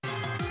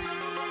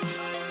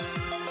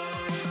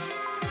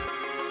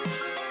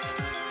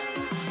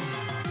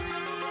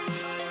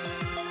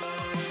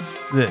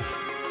This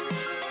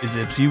is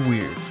Ipsy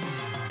Weird.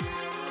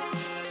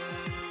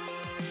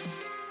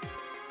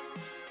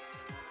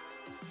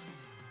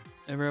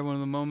 Ever had one of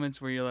the moments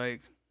where you're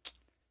like,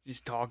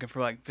 just talking for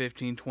like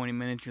 15, 20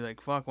 minutes, you're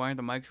like, fuck, why aren't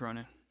the mics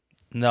running?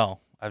 No,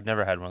 I've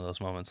never had one of those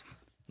moments.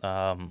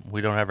 We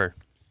don't ever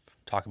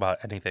talk about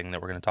anything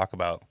that we're going to talk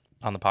about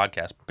on the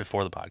podcast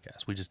before the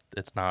podcast.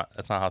 That's not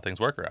how things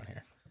work around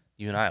here.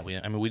 You and I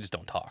we just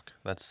don't talk.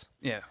 That's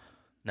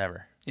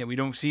never. Yeah, we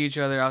don't see each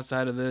other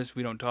outside of this.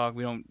 We don't talk.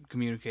 We don't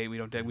communicate.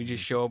 We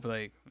just show up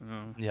like,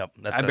 Yep.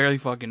 I barely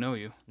fucking know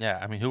you. Yeah,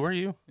 I mean, who are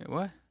you? Yeah,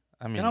 what?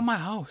 I mean, Get out of my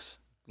house.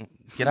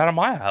 Get out of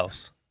my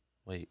house.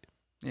 Wait.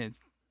 Yeah,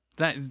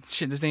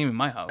 this ain't even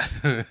my house.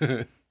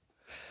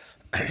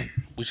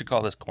 We should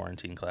call this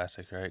quarantine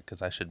classic, right?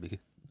 Because I should be.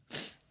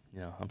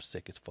 I'm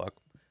sick as fuck.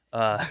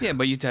 Yeah,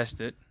 but you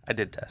tested. I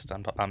did test.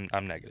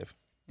 I'm negative.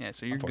 Yeah,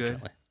 so you're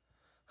good.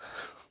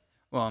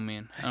 Well, I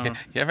mean, I don't know.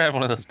 You ever have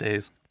one of those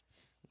days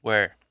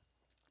where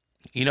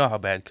you know how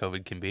bad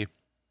COVID can be,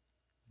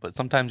 but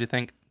sometimes you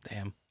think,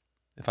 damn,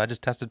 if I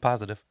just tested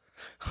positive.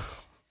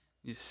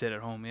 You just sit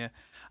at home, yeah.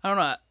 I don't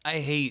know. I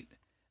hate,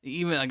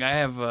 even, like, I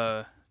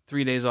have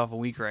 3 days off a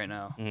week right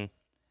now. Mm-hmm.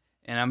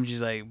 And I'm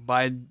just like,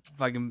 by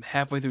fucking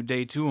halfway through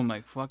day 2, I'm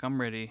like, fuck, I'm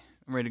ready.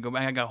 I'm ready to go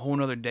back. I got a whole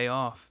nother day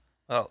off.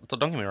 Well, so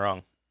don't get me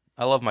wrong.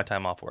 I love my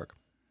time off work.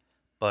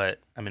 But,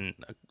 I mean,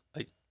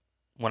 like,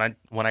 when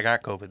I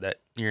got COVID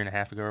that year and a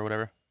half ago or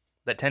whatever,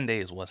 that 10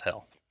 days was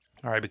hell.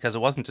 All right, because it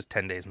wasn't just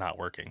 10 days not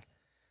working.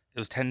 It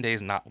was 10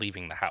 days not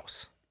leaving the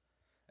house.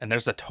 And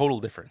there's a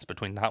total difference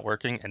between not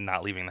working and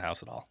not leaving the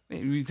house at all.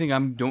 You think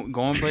I'm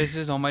going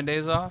places on my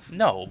days off?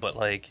 No, but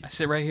like... I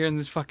sit right here in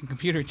this fucking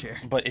computer chair.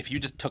 But if you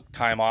just took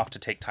time off to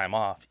take time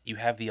off, you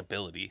have the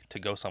ability to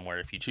go somewhere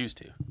if you choose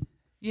to.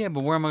 Yeah,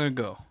 but where am I going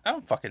to go? I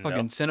don't fucking know.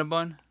 Fucking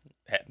Cinnabon?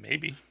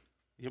 Maybe.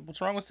 What's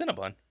wrong with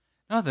Cinnabon?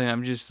 Nothing,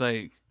 I'm just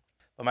like...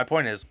 But my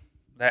point is,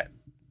 that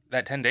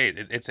 10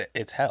 days,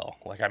 it's hell.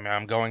 Like, I mean,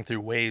 I'm going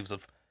through waves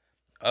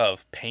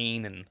of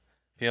pain and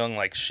feeling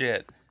like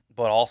shit,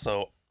 but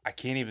also... I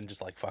can't even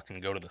just, like, fucking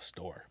go to the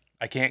store.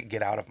 I can't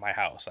get out of my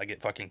house. I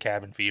get fucking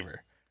cabin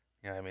fever.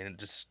 You know what I mean? It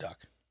just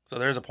stuck. So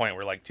there's a point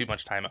where, like, too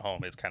much time at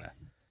home is kind of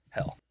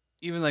hell.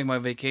 Even, like, my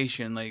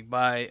vacation, like,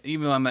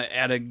 even though I'm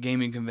at a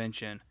gaming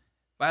convention,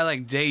 by,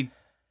 like, day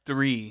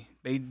 2,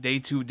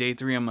 day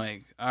 3, I'm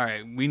like, all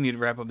right, we need to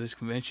wrap up this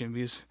convention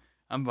because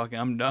I'm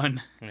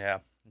done. Yeah,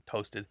 I'm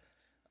toasted.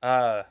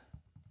 I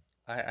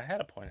had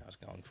a point I was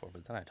going for,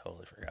 but then I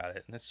totally forgot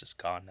it, and it's just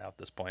gone now at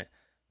this point.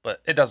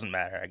 But it doesn't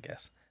matter, I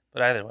guess.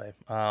 But either way,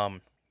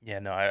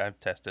 I've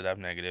tested. I'm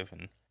negative,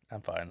 and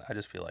I'm fine. I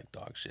just feel like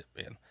dog shit,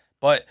 man.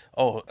 But,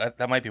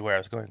 that might be where I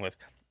was going with.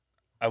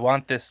 I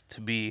want this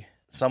to be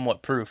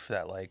somewhat proof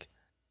that, like,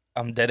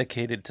 I'm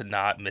dedicated to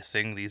not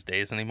missing these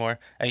days anymore.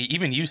 I mean,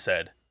 even you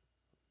said,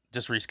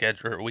 just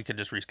reschedule, or we could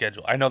just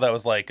reschedule. I know that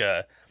was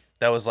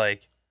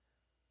like,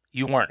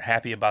 you weren't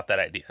happy about that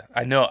idea.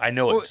 I know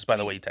it just by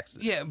the way you texted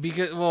it. Yeah,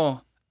 because,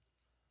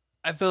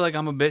 I feel like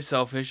I'm a bit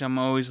selfish. I'm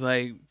always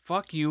like,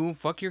 fuck you,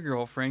 fuck your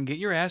girlfriend, get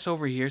your ass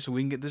over here so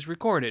we can get this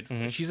recorded.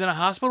 Mm-hmm. She's in a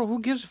hospital, who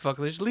gives a fuck?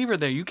 Just leave her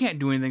there. You can't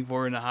do anything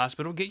for her in the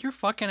hospital. Get your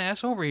fucking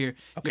ass over here.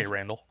 Okay,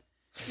 Randall.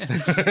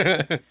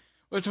 That's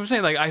what I'm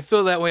saying. Like, I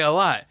feel that way a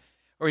lot.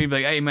 Or you'd be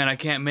like, hey, man, I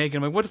can't make it.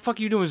 I'm like, what the fuck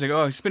are you doing? He's like,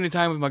 oh, I'm spending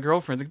time with my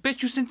girlfriend. Like,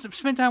 bitch, you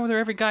spend time with her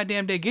every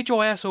goddamn day. Get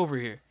your ass over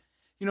here.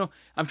 You know,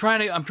 I'm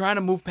trying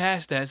to move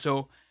past that.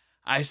 So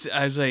I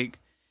was like,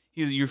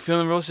 you're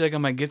feeling real sick.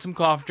 I'm like, get some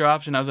cough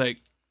drops. And I was like,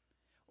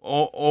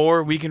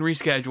 or we can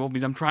reschedule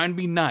because I'm trying to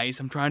be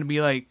nice. I'm trying to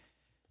be like,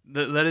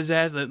 let his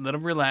ass, let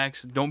him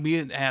relax. Don't be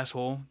an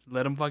asshole.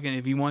 Let him fucking,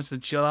 if he wants to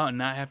chill out and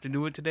not have to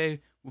do it today,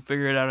 we'll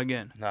figure it out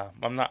again. No,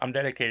 I'm not. I'm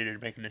dedicated to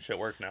making this shit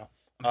work now.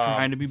 I'm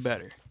trying to be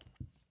better.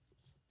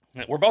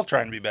 We're both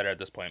trying to be better at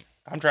this point.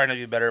 I'm trying to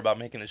be better about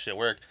making this shit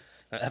work.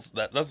 That's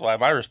why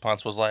my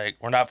response was like,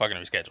 we're not fucking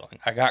rescheduling.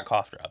 I got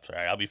cough drops,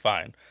 right? I'll be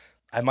fine.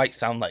 I might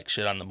sound like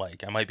shit on the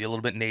mic. I might be a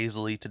little bit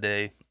nasally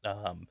today.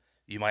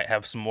 You might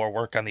have some more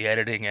work on the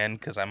editing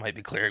end because I might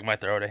be clearing my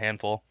throat a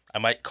handful. I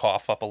might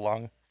cough up a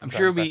lung. I'm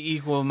sure it'll be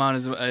equal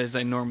amount as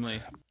I normally.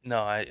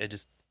 No, I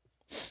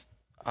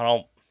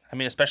don't. I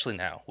mean, especially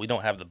now. We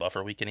don't have the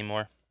buffer week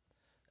anymore.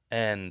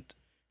 And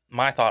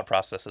my thought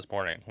process this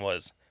morning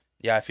was,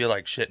 yeah, I feel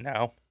like shit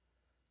now,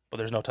 but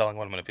there's no telling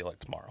what I'm going to feel like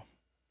tomorrow.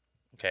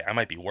 Okay, I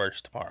might be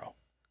worse tomorrow.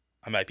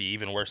 I might be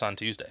even worse on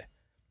Tuesday.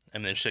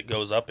 And then shit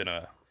goes up in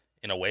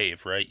a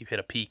wave, right? You hit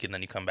a peak and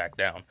then you come back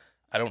down.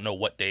 I don't know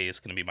what day is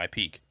going to be my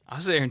peak.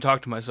 I'll sit here and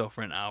talk to myself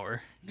for an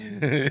hour.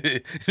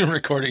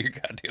 Recording your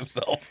goddamn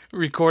self.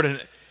 Recording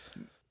it.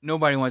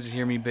 Nobody wants to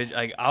hear me, bitch.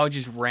 Like, I'll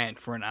just rant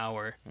for an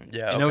hour.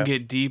 Yeah, and it'll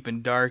get deep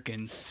and dark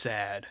and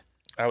sad.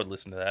 I would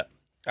listen to that.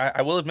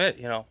 I will admit,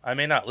 I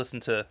may not listen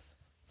to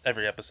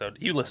every episode.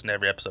 You listen to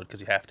every episode because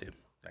you have to,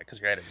 right?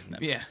 Because you're editing them.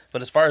 Yeah.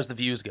 But as far as the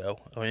views go,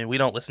 I mean, we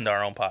don't listen to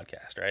our own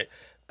podcast, right?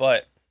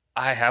 But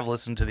I have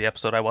listened to the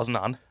episode I wasn't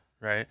on,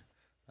 right?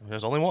 I mean,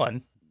 there's only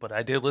one. But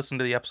I did listen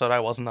to the episode I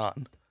wasn't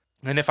on.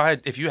 And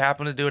if you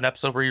happen to do an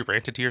episode where you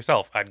ranted to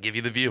yourself, I'd give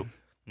you the view.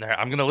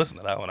 I'm going to listen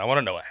to that one. I want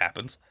to know what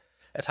happens.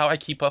 That's how I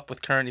keep up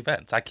with current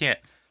events. I can't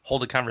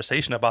hold a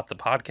conversation about the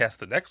podcast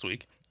the next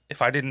week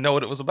if I didn't know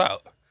what it was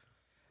about.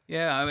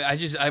 Yeah, I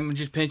mean, I'm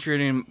just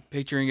picturing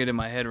it in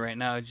my head right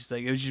now. It's just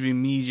like it would just be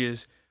me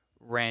just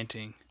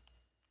ranting,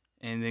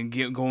 and then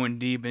going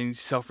deep and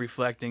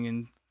self-reflecting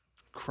and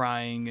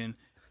crying and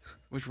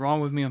what's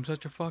wrong with me? I'm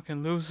such a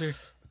fucking loser.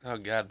 Oh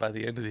God! By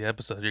the end of the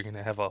episode, you're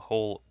gonna have a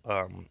whole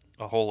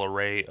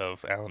array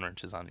of Allen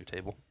wrenches on your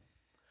table.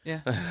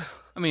 Yeah,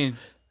 I mean,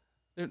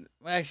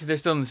 they're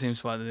still in the same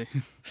spot.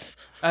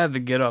 I have to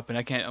get up, and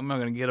I'm not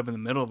gonna get up in the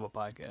middle of a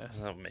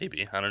podcast.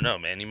 Maybe, I don't know,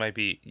 man. You might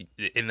be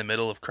in the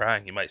middle of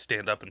crying. You might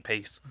stand up and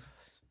pace.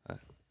 But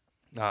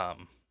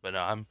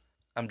no,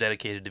 I'm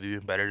dedicated to being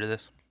better to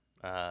this.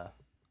 I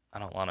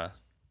don't want to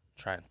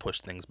try and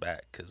push things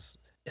back because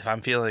if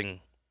I'm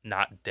feeling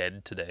not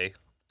dead today,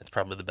 it's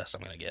probably the best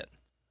I'm gonna get.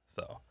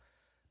 So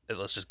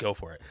let's just go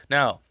for it.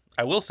 Now,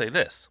 I will say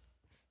this.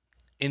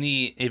 In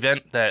the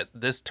event that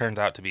this turns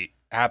out to be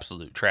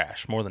absolute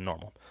trash, more than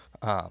normal.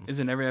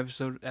 Isn't every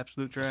episode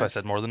absolute trash? So I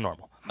said more than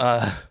normal.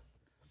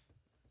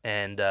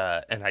 And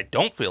I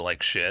don't feel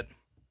like shit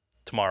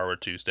tomorrow or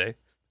Tuesday,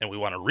 and we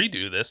want to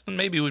redo this, then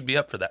maybe we'd be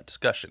up for that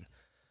discussion.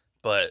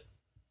 But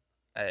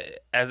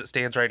as it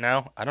stands right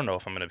now, I don't know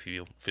if I'm going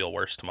to feel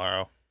worse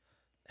tomorrow,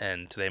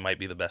 and today might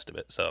be the best of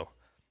it. So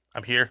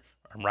I'm here.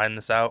 I'm riding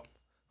this out.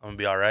 I'm going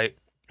to be all right.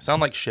 I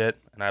sound like shit,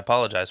 and I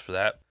apologize for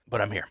that,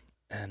 but I'm here,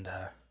 and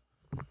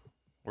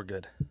we're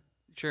good.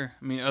 Sure.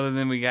 I mean, other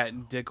than we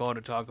got dick all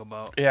to talk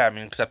about. Yeah, I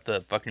mean, except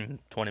the fucking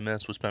 20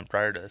 minutes we spent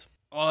prior to this.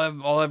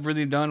 All I've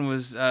really done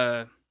was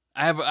I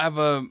have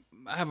a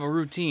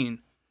routine.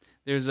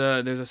 There's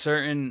a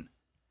certain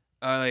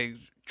like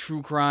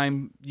true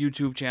crime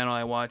YouTube channel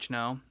I watch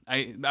now.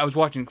 I was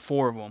watching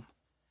 4 of them,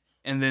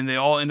 and then they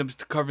all end up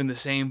covering the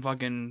same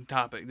fucking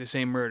topic, the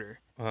same murder.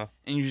 Uh-huh.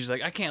 And you're just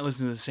like, I can't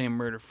listen to the same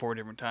murder 4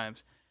 different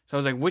times. So I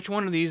was like, which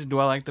one of these do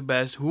I like the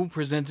best? Who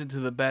presents it to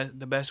the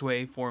best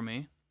way for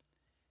me?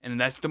 And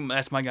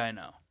that's my guy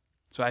now.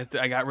 So I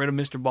got rid of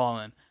Mr.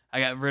 Ballin. I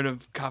got rid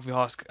of Coffee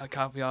House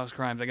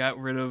Crimes. I got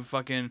rid of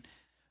fucking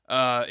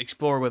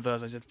Explore With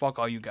Us. I said, fuck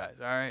all you guys.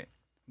 All right,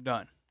 I'm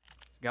done.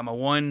 Got my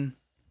one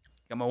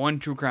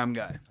true crime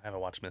guy. I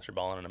haven't watched Mr.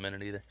 Ballin in a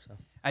minute either. So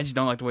I just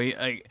don't like the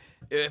way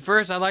at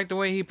first I liked the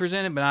way he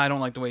presented, but I don't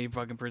like the way he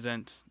fucking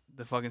presents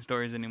the fucking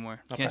stories anymore.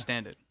 Okay. Can't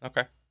stand it.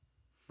 Okay,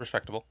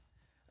 respectable.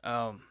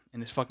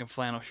 And this fucking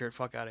flannel shirt.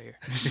 Fuck out of here.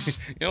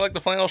 You don't like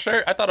the flannel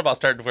shirt? I thought about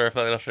starting to wear a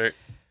flannel shirt.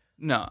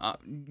 No,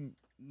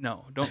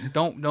 no,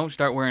 don't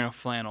start wearing a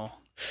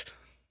flannel.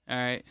 All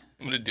right.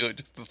 I'm gonna do it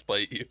just to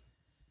spite you.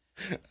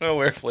 I don't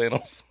wear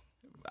flannels.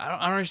 I don't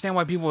understand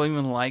why people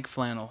even like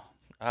flannel.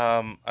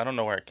 I don't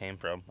know where it came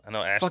from. I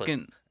know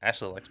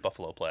Ashley likes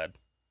buffalo plaid.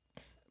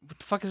 What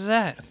the fuck is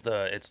that?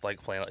 It's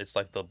like flannel. It's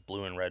like the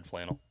blue and red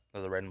flannel,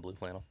 or the red and blue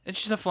flannel. It's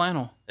just a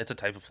flannel. It's a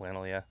type of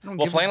flannel, yeah.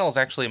 Well, flannel is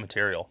actually a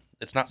material.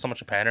 It's not so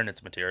much a pattern;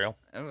 it's a material.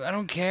 I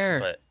don't care.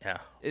 But yeah,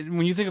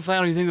 when you think of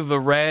flannel, you think of the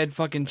red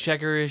fucking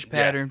checkerish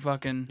pattern,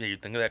 fucking. Yeah, you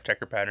think of that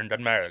checker pattern.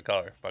 Doesn't matter the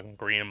color. Fucking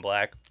green and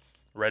black,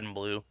 red and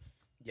blue,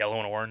 yellow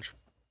and orange.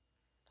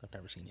 I've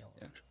never seen yellow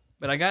and orange.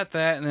 But I got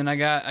that, and then I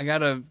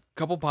got a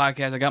couple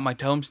podcasts. I got my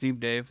Tell 'em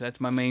Steve Dave.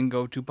 That's my main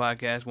go-to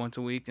podcast once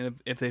a week. And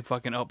if they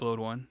fucking upload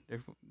one,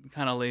 they're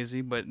kind of lazy,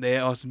 but they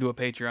also do a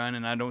Patreon,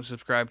 and I don't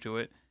subscribe to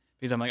it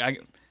because I'm like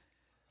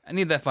I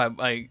need that $5.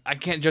 Like I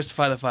can't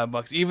justify the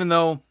 $5, even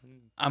though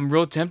I'm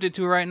real tempted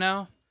to right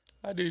now.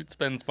 My dude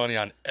spends money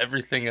on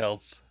everything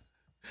else.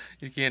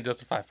 You can't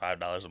justify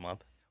 $5 a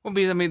month. Well,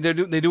 because I mean they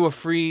do a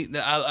free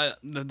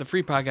the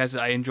free podcast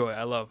I enjoy.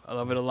 I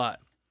love it a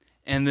lot.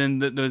 And then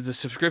the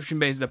subscription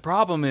base. The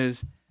problem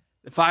is,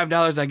 the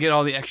 $5 I get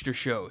all the extra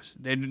shows.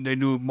 They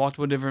do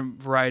multiple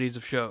different varieties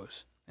of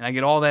shows, and I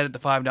get all that at the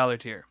 $5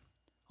 tier.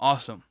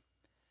 Awesome.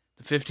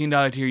 The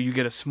 $15 tier, you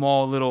get a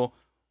small little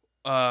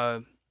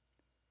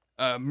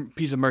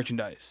piece of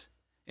merchandise,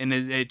 and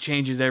it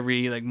changes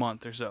every like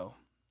month or so,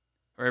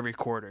 or every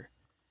quarter.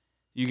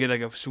 You get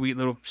like a sweet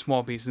little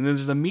small piece, and then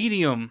there's the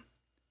medium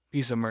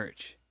piece of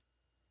merch,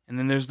 and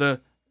then there's the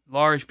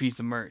large piece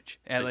of merch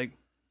at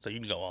So you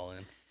can go all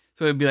in.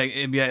 So it'd be like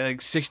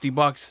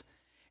 $60,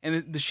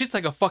 and the shit's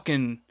like a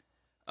fucking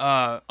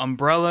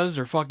umbrellas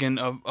or fucking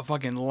a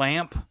fucking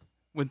lamp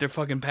with their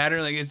fucking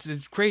pattern. Like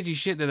it's crazy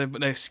shit. That the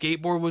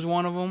skateboard was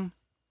one of them,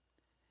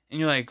 and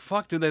you're like,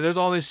 fuck, dude. There's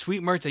all this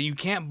sweet merch that you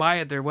can't buy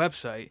at their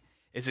website.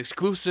 It's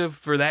exclusive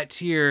for that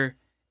tier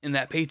in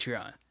that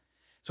Patreon.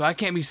 So I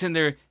can't be sitting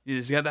there. You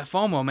just got that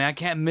FOMO, man. I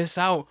can't miss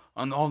out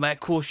on all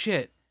that cool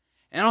shit.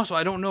 And also,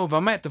 I don't know if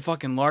I'm at the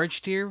fucking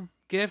large tier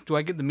gift. Do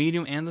I get the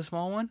medium and the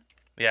small one?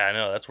 Yeah, I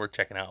know. That's worth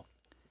checking out.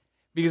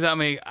 Because I'm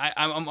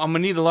gonna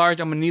need the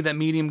large, I'm gonna need that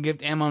medium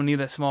gift, and I'm gonna need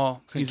that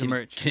small piece of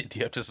merch. Do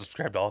you have to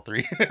subscribe to all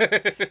 3? Yeah,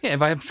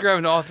 if I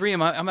subscribe to all 3,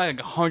 I'm at like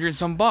 $100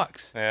 some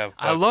bucks. Yeah,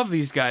 I love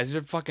these guys.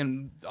 They're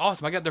fucking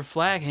awesome. I got their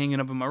flag hanging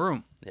up in my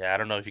room. Yeah, I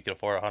don't know if you could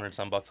afford $100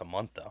 some bucks a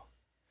month though.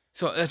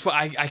 So that's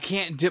why I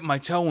can't dip my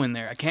toe in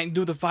there. I can't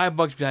do the $5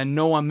 because I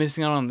know I'm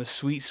missing out on the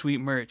sweet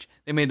merch.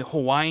 They made the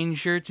Hawaiian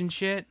shirts and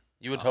shit.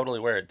 You would totally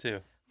wear it too.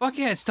 Fuck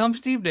yeah, it's Tom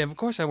Steve Day. Of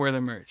course I wear their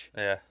merch.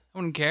 Yeah. I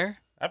wouldn't care.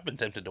 I've been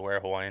tempted to wear a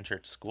Hawaiian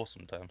shirt to school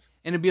sometimes.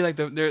 And it'd be like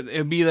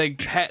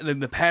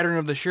the pattern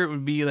of the shirt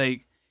would be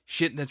like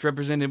shit that's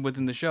represented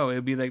within the show.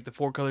 It'd be like the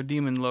 4-color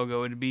demon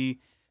logo. It'd be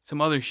some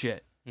other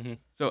shit. Mm-hmm.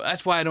 So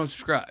that's why I don't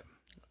subscribe.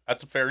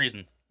 That's a fair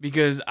reason.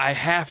 Because I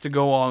have to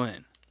go all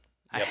in.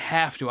 Yep.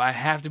 I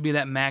have to be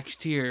that max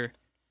tier.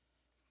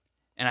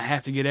 And I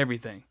have to get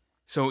everything.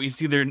 So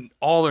it's either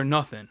all or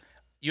nothing.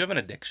 You have an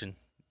addiction.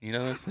 You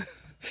know this?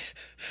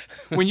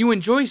 When you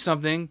enjoy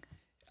something,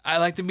 I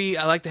like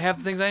to have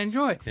the things I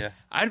enjoy. Yeah.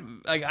 I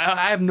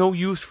have no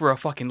use for a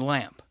fucking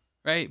lamp,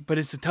 right? But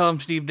it's the Tell 'em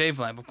Steve Dave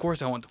lamp. Of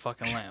course I want the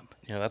fucking lamp.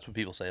 You know, that's what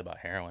people say about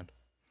heroin.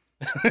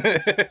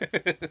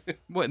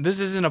 What? This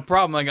isn't a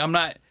problem. Like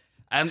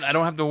I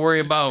don't have to worry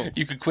about.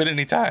 You could quit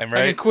anytime,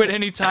 right? I can quit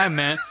anytime,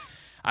 man.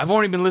 I've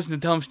only been listening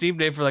to Tell 'em Steve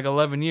Dave for like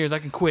 11 years. I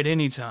can quit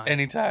anytime.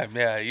 Anytime,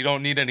 yeah. You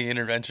don't need any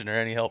intervention or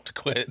any help to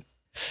quit.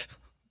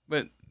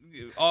 But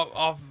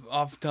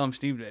off Tell 'em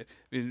Steve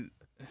Dave.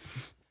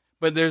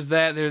 But there's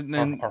that. There's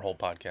then Our whole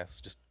podcast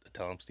is just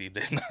Tell 'em Steve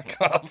Dave knock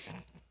off.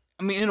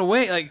 I mean, in a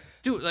way, like,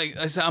 dude, like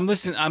I said, I'm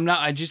listening.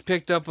 I just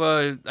picked up.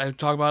 I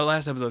talked about it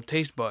last episode.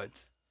 Taste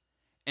buds,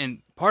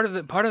 and part of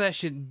that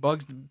shit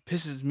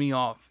pisses me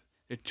off.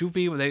 They're two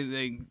people.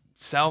 They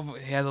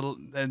has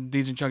a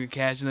decent chunk of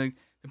cash, and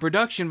the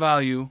production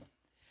value,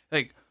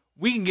 like,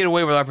 we can get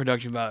away with our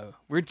production value.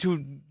 We're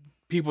two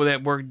people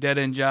that work dead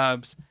end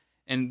jobs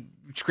and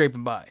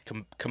scraping by.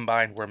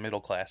 Combined, we're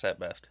middle class at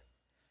best.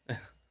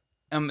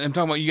 I'm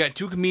talking about, you got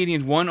two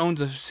comedians. One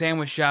owns a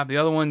sandwich shop. The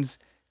other one's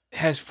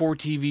has 4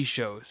 TV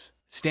shows.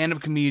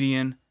 Stand-up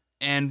comedian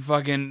and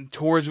fucking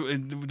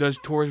does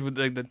tours with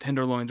like the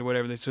Tenderloins or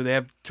whatever. So they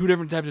have 2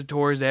 different types of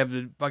tours. They have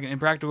the fucking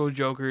Impractical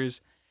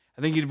Jokers.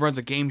 I think he runs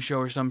a game show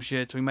or some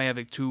shit. So he might have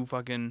like 2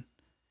 fucking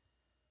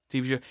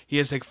TV shows. He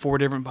has like 4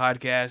 different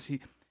podcasts.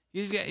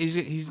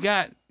 He's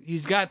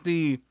got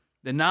the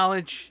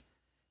knowledge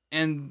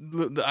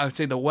and I would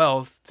say the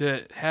wealth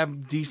to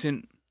have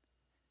decent,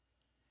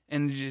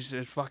 and it's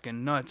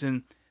fucking nuts.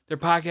 And their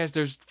podcast,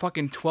 there's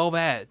fucking 12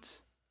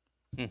 ads.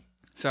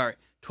 12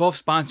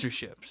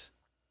 sponsorships.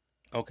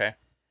 Okay.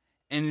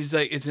 And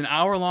it's an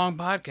hour-long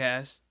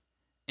podcast,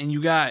 and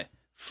you got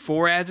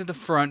 4 ads at the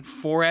front,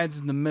 4 ads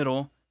in the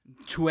middle,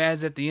 2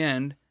 ads at the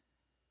end,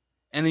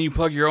 and then you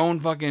plug your own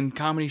fucking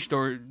comedy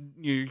store,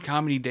 your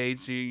comedy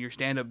dates, your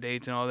stand-up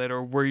dates and all that,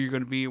 or where you're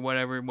going to be,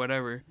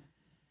 whatever.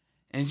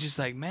 And it's just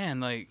like, man,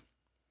 like,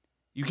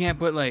 you can't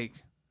put, like,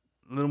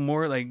 a little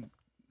more, like,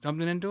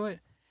 something into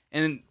it?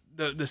 And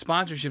the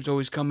sponsorships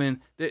always come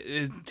in.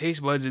 The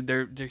taste buds,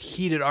 they're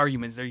heated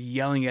arguments. They're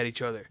yelling at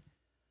each other.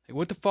 Like,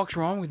 what the fuck's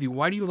wrong with you?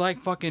 Why do you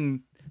like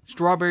fucking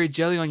strawberry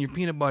jelly on your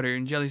peanut butter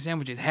and jelly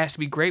sandwiches? It has to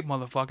be grape,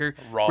 motherfucker.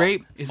 Wrong.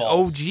 Grape is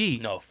False.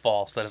 OG. No,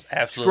 false. That is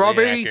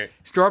absolutely inaccurate.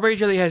 Strawberry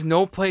jelly has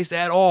no place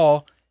at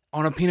all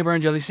on a peanut butter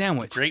and jelly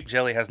sandwich. Grape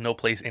jelly has no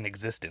place in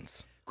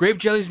existence. Grape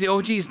jelly is the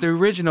OG. It's the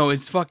original.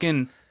 It's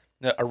fucking...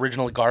 The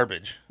original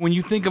garbage. When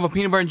you think of a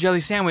peanut butter and jelly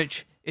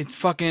sandwich, it's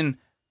fucking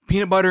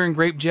peanut butter and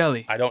grape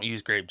jelly. I don't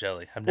use grape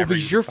jelly. I've Well, never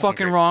because used you're fucking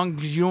fucking grape. wrong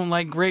because you don't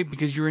like grape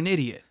because you're an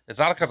idiot. It's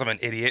not because I'm an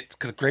idiot. It's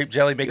because grape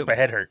jelly makes my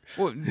head hurt.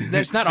 Well,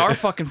 that's not our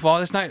fucking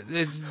fault.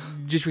 It's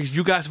just because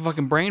you got some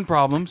fucking brain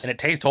problems. And it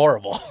tastes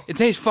horrible. It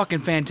tastes fucking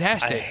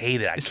fantastic. I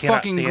hate it. I It's cannot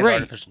fucking stand great.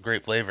 artificial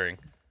grape flavoring.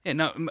 Yeah,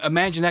 now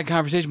imagine that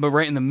conversation, but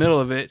right in the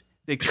middle of it,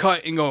 they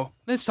cut and go,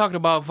 let's talk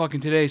about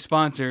fucking today's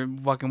sponsor,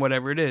 fucking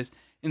whatever it is.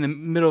 In the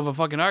middle of a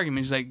fucking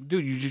argument, it's like,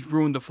 dude, you just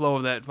ruined the flow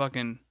of that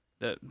fucking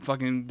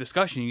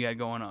discussion you got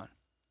going on.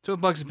 So it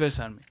bugs the piss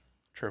on me.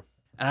 True.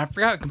 And I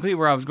forgot completely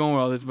where I was going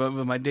with all this, but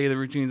with my daily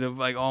routines of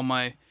like all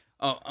my,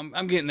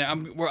 I'm getting there.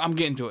 I'm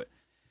getting to it.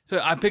 So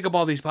I pick up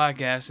all these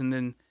podcasts, and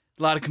then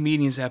a lot of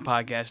comedians have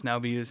podcasts now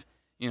because,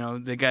 you know,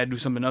 they got to do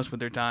something else with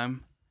their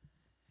time.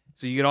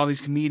 So you get all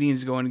these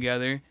comedians going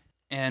together,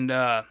 and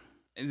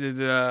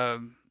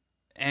the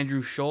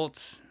Andrew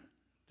Schultz,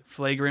 the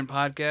Flagrant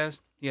podcast.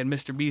 He had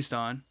Mr. Beast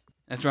on.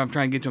 That's what I'm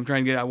trying to get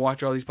to. I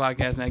watch all these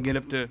podcasts, and I get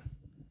up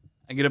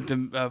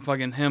to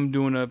fucking him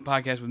doing a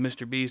podcast with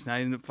Mr. Beast, and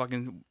I end up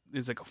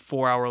it's like a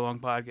 4-hour-long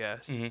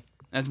podcast. Mm-hmm.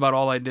 That's about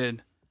all I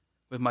did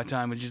with my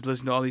time, was just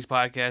listen to all these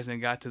podcasts,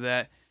 and got to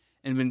that,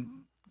 and been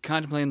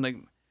contemplating, like,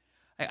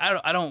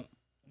 I don't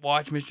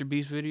watch Mr.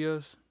 Beast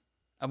videos.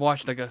 I've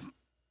watched like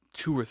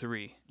 2 or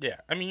 3. Yeah,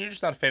 I mean, you're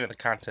just not a fan of the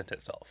content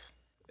itself.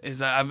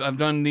 I've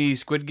done the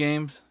Squid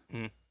Games.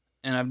 Mm-hmm.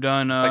 And I've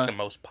done... It's like the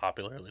most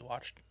popularly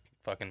watched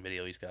fucking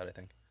video he's got, I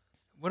think.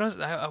 What else?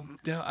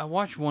 I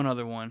watched one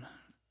other one.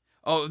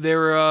 Oh, they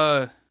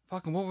were...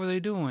 fucking, what were they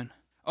doing?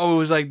 Oh, it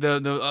was like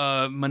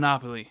the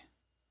Monopoly.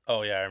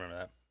 Oh, yeah, I remember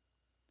that.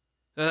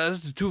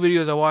 Those are the 2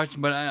 videos I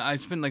watched, but I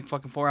spent like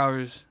fucking 4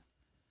 hours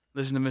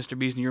listening to Mr.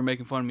 Beast, and you were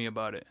making fun of me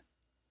about it.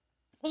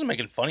 I wasn't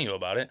making fun of you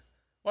about it.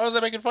 Why was I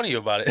making fun of you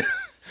about it?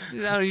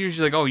 You're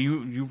usually like, oh,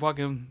 you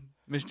fucking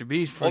Mr.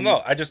 Beast. Well,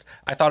 no,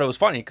 I thought it was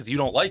funny because you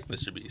don't like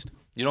Mr. Beast.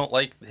 You don't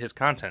like his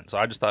content, so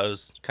I just thought it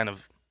was kind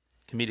of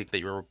comedic that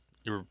you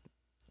were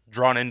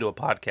drawn into a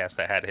podcast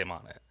that had him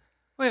on it.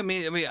 Well, I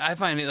mean, I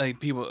find it like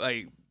people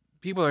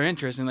people are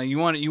interesting. Like you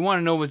want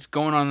to know what's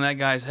going on in that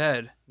guy's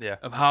head. Yeah.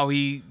 Of how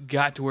he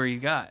got to where he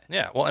got.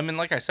 Yeah. Well, I mean,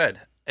 like I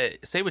said,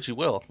 say what you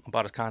will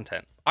about his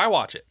content. I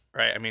watch it,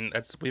 right? I mean,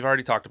 we've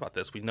already talked about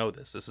this. We know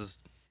this. This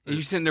is. And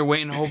you're sitting there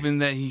waiting, hoping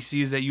that he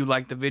sees that you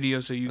like the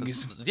video, so you can.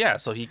 Yeah,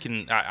 so he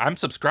can. I'm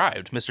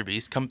subscribed, Mr.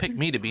 Beast. Come pick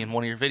me to be in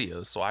one of your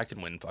videos, so I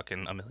can win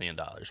fucking $1 million,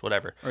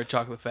 whatever. Or a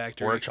chocolate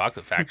factory. Or a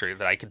chocolate factory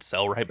that I could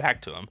sell right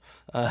back to him,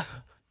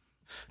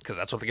 because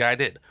that's what the guy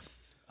did.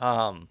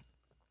 To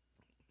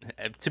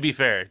be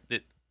fair,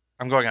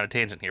 I'm going on a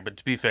tangent here, but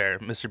to be fair,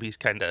 Mr.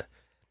 Beast kind of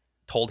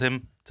told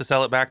him to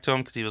sell it back to him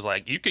because he was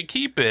like, you could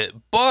keep it,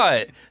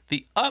 but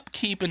the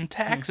upkeep and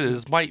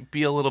taxes might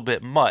be a little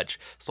bit much,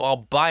 so I'll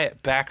buy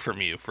it back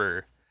from you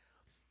for,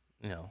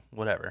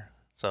 whatever.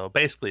 So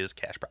basically it was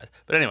cash prize.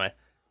 But anyway,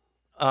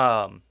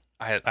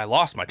 I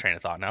lost my train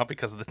of thought now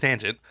because of the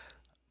tangent,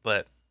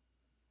 but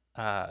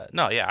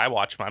no, yeah, I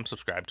watch him. I'm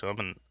subscribed to him,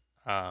 and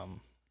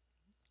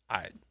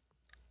I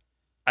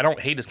don't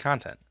hate his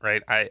content,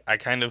 right? I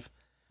kind of,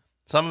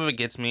 some of it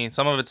gets me,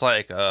 some of it's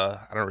like,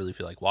 I don't really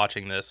feel like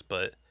watching this,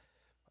 but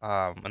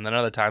and then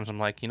other times I'm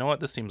like, you know what,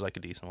 this seems like a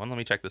decent one. Let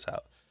me check this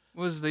out.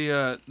 Was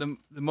the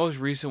most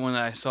recent one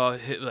that I saw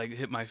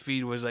hit my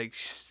feed was like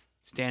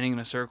standing in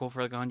a circle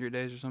for like 100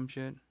 days or some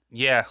shit?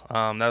 Yeah,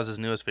 that was his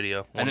newest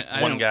video.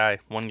 One guy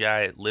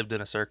lived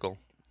in a circle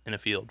in a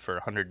field for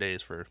 100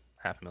 days for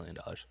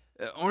 $500,000.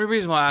 The only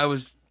reason why I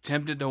was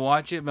tempted to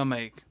watch it, but I'm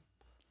like,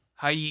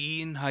 how you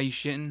eating? How you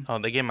shitting? Oh,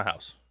 they gave him a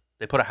house.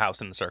 They put a house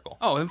in the circle.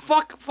 Oh, and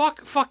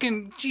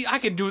fucking, gee, I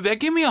could do that.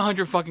 Give me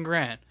 100 fucking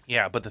grand.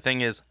 Yeah, but the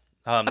thing is,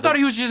 I thought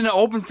he was just in an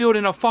open field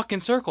in a fucking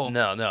circle.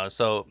 No.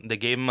 So they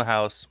gave him a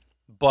house,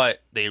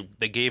 but they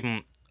gave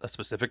him a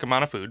specific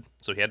amount of food,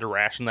 so he had to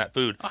ration that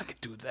food. I could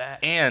do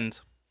that. And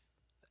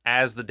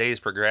as the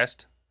days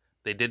progressed,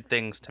 they did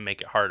things to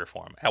make it harder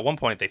for him. At one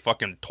point, they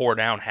fucking tore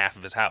down half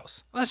of his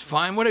house. Well, that's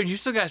fine. Whatever. You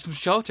still got some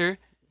shelter.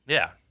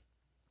 Yeah.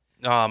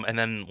 And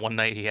then one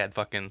night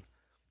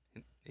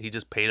he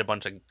just paid a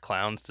bunch of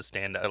clowns to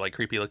stand, like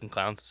creepy looking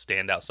clowns, to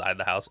stand outside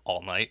the house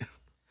all night,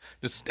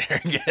 just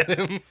staring at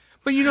him.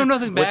 But you know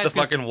nothing bad. With the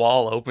fucking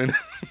wall open.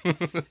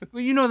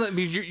 Well, you know that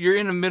because you're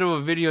in the middle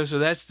of a video, so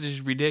that's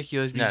just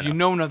ridiculous. Because you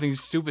know nothing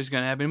stupid's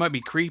gonna happen. It might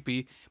be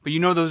creepy, but you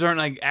know those aren't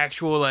like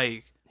actual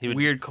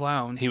weird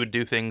clowns. He would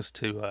do things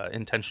to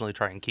intentionally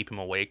try and keep him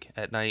awake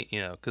at night,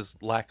 because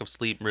lack of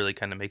sleep really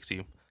kind of makes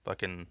you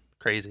fucking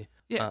crazy.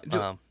 Yeah,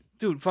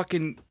 dude,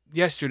 fucking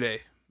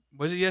yesterday.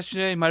 Was it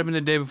yesterday? It might have been the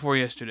day before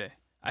yesterday.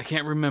 I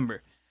can't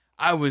remember.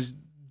 I was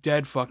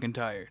dead fucking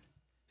tired.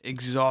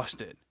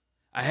 Exhausted.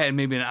 I had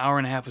maybe an hour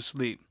and a half of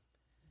sleep.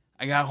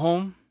 I got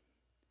home,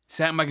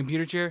 sat in my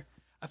computer chair.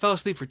 I fell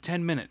asleep for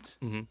 10 minutes.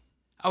 Mm-hmm.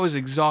 I was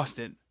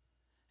exhausted.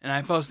 And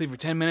I fell asleep for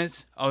 10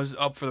 minutes. I was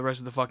up for the rest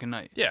of the fucking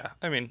night. Yeah,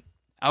 I mean,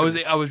 I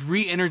was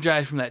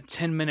re-energized from that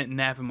 10-minute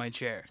nap in my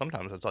chair.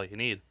 Sometimes that's all you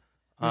need.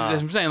 That's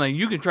what I'm saying. Like,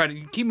 you can try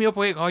to keep me up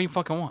awake all you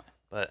fucking want.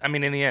 But, I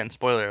mean, in the end,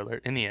 spoiler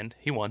alert, in the end,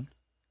 he won,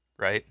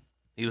 right?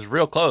 He was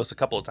real close a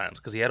couple of times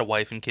because he had a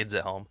wife and kids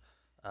at home.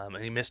 And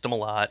he missed them a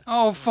lot.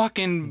 Oh,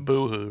 fucking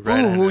boo-hoo.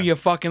 Boo-hoo, you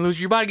fucking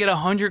loser. You're about to get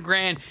 100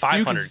 grand.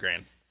 500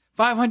 grand.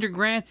 500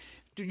 grand?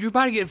 Dude, you're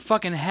about to get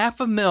fucking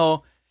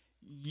 $500,000.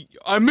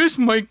 I miss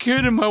my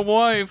kid and my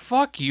wife.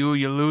 Fuck you,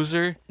 you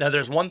loser. Now,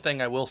 there's one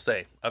thing I will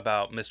say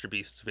about Mr.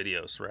 Beast's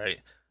videos, right?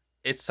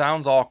 It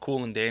sounds all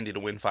cool and dandy to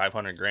win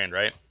 500 grand,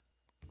 right?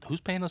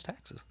 Who's paying those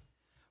taxes?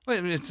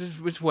 Wait,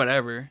 it's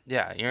whatever.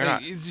 Yeah, you're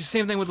not. It's the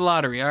same thing with the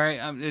lottery, all right?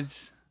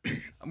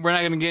 We're not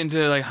going to get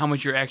into like how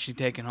much you're actually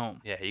taking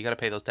home. Yeah, you got to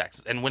pay those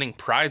taxes. And winning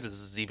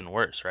prizes is even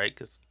worse, right?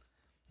 Because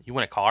you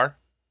win a car,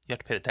 you have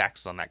to pay the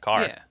taxes on that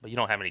car. Yeah. But you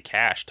don't have any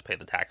cash to pay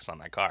the taxes on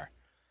that car.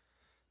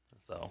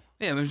 So.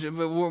 Yeah,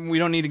 but we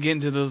don't need to get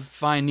into the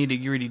fine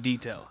nitty-gritty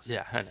details.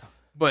 Yeah, I know.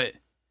 But,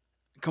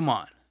 come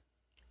on.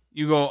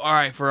 You go, all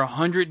right, for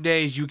 100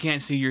 days you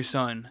can't see your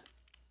son.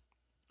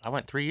 I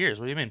went 3 years.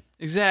 What do you mean?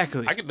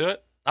 Exactly. I could do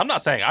it. I'm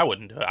not saying I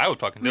wouldn't do it. I would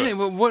fucking do it.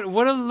 But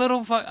what a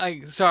little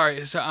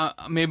sorry,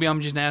 maybe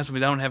I'm just an asshole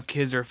because I don't have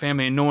kids or a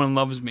family and no one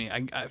loves me.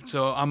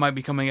 So I might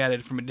be coming at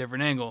it from a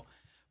different angle.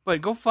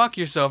 But go fuck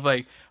yourself.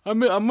 Like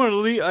I'm gonna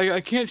leave.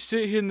 I can't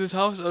sit here in this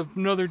house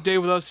another day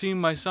without seeing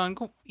my son.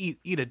 Go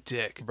eat a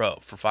dick, bro.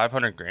 For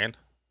 500 grand,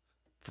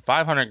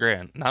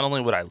 not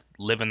only would I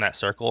live in that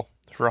circle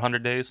for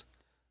 100 days,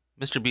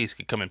 Mr. Beast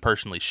could come and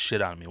personally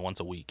shit on me once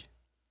a week.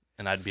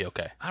 And I'd be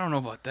okay. I don't know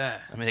about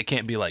that. I mean, it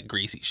can't be like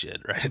greasy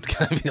shit, right? It's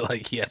gotta be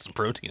like he had some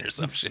protein or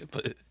some shit,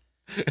 but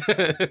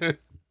yeah,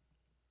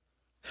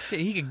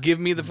 he could give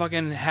me the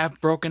fucking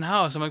half-broken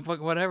house. I'm like,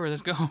 fuck, whatever,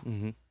 let's go.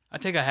 Mm-hmm. I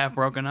take a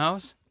half-broken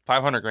house.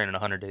 500 grand in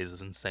 100 days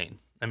is insane.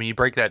 I mean, you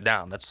break that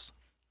down, that's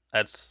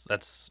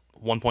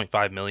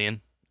 1.5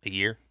 million a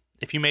year.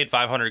 If you made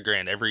 500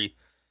 grand every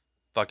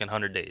fucking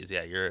 100 days,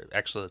 yeah,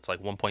 it's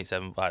like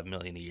 1.75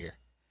 million a year.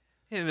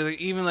 Yeah, but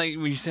even like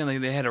when you're saying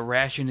like they had to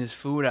ration his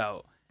food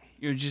out.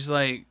 You're just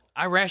like,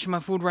 I ration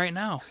my food right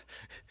now.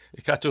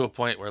 It got to a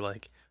point where,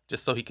 like,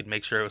 just so he could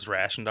make sure it was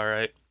rationed all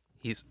right,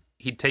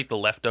 he'd take the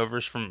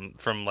leftovers from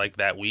like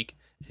that week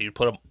You'd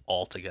put them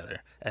all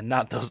together, and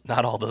not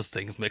all those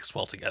things mixed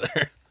well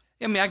together.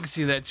 I mean, I can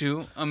see that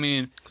too. I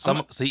mean,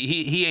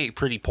 he ate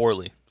pretty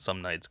poorly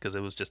some nights because it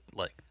was just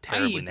like I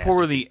terribly eat nasty.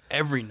 poorly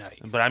every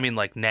night. But I mean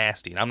like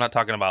nasty. And I'm not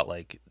talking about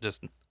like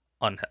just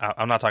I'm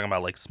not talking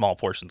about like small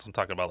portions. I'm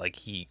talking about like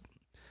he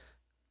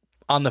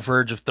on the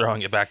verge of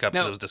throwing it back up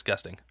because it was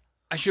disgusting.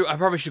 I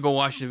probably should go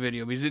watch the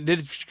video because it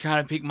did kind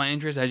of pique my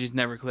interest. I just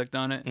never clicked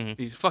on it. Mm-hmm.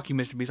 Because, fuck you,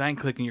 Mr. Beast. I ain't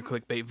clicking your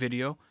clickbait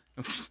video.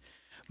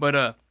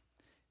 But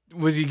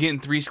was he getting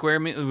 3 square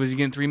meals? Was he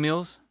getting 3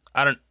 meals?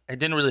 I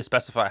didn't really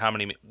specify how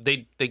many.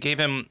 They gave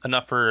him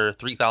enough for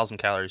 3,000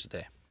 calories a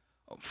day.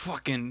 Oh,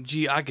 fucking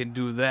gee, I could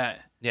do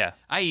that. Yeah.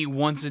 I eat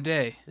once a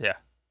day. Yeah.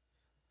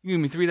 You give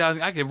me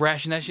 3,000. I could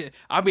ration that shit.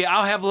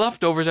 I'll have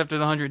leftovers after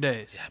the 100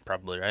 days. Yeah,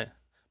 probably right.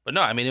 But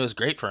no, I mean it was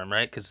great for him,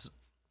 right? Because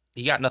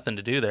he got nothing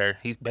to do there.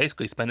 He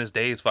basically spent his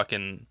days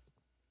fucking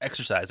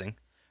exercising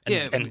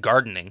and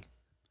gardening.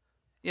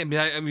 Yeah, but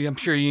I mean, I'm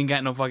sure you ain't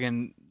got no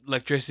fucking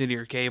electricity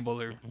or cable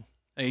or.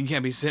 Like, you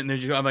can't be sitting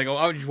there. I'm like,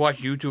 I'll just watch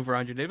YouTube for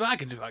 100 days. But I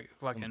could just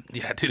fucking.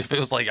 Yeah, dude. If it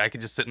was like I could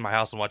just sit in my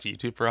house and watch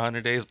YouTube for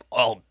 100 days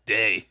all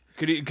day.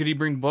 Could he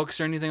bring books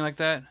or anything like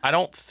that? I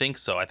don't think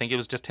so. I think it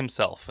was just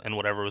himself and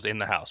whatever was in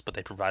the house. But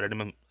they provided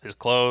him his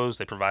clothes.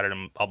 They provided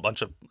him a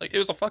bunch of like it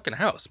was a fucking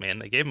house, man.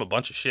 They gave him a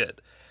bunch of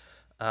shit.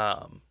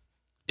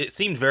 It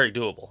seemed very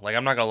doable. Like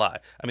I'm not gonna lie.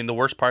 I mean, the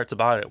worst parts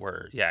about it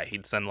were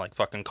he'd send like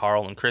fucking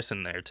Carl and Chris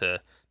in there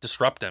to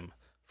disrupt him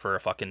for a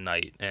fucking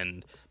night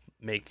and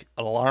make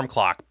an alarm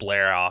clock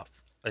blare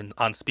off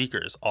on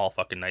speakers all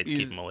fucking nights,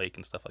 keep him awake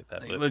and stuff like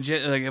that. Like,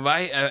 legit, like if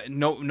I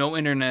no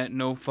internet,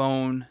 no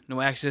phone, no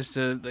access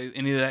to like,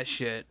 any of that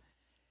shit.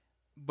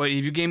 But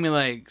if you gave me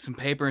like some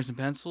paper and some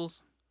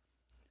pencils,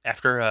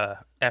 after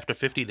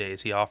 50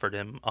 days, he offered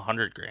him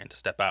 $100,000 to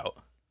step out,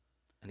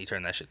 and he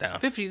turned that shit down.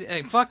 50,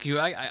 hey, fuck you!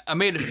 I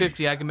made it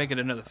 50. I can make it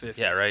another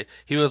 50. Yeah, right.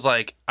 He was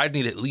like, I'd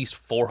need at least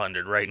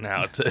 400 right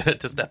now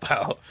to step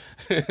out.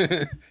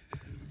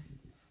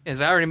 Yes,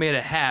 I already made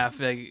a half.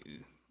 Like,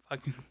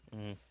 fucking,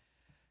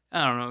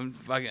 I don't know.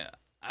 Fucking,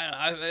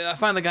 I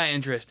find the guy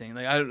interesting.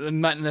 Like,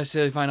 I'm not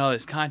necessarily find all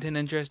this content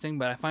interesting,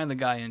 but I find the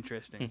guy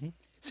interesting. Mm-hmm.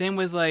 Same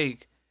with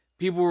like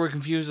people were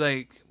confused.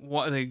 Like,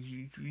 what? Like,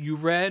 you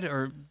read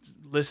or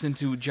listened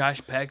to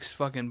Josh Peck's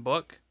fucking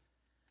book?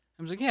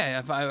 I was like,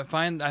 yeah. I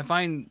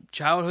find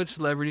childhood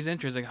celebrities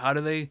interesting. Like, how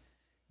do they?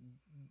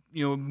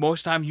 You know,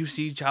 most time you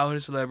see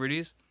childhood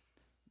celebrities.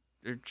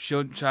 Or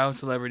child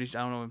celebrities.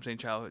 I don't know what I'm saying.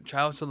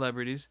 Child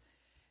celebrities,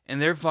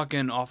 and they're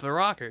fucking off the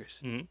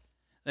rockers. Mm-hmm.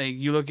 Like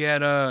you look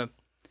at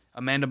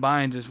Amanda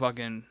Bynes is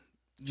fucking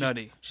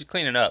nutty. She's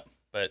cleaning up,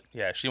 but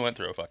yeah, she went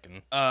through a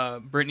fucking.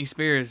 Britney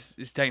Spears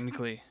is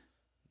technically.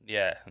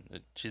 Yeah,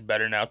 she's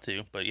better now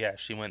too. But yeah,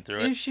 she went through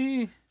it. Is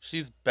she?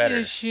 She's better.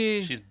 Is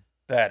she? She's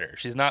better.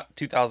 She's not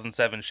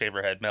 2007 shave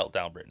her head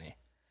meltdown Britney.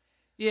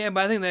 Yeah,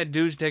 but I think that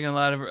dude's taking a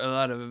lot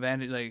of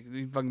advantage. Like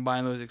he's fucking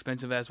buying those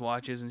expensive ass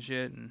watches and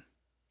shit and.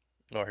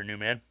 Oh, her new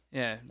man?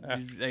 Yeah.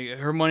 Like,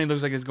 her money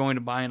looks like it's going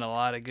to buying a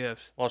lot of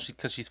gifts. Well,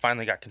 because she's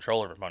finally got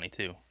control of her money,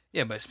 too.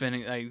 Yeah, by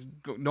spending, like,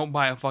 don't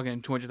buy a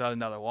fucking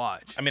 $200,000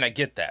 watch. I mean, I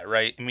get that,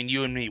 right? I mean,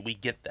 you and me, we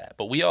get that.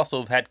 But we also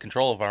have had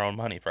control of our own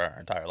money for our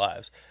entire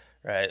lives,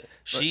 right?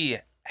 She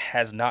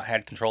has not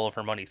had control of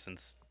her money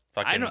since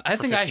fucking I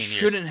think I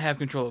shouldn't years. have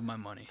control of my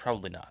money.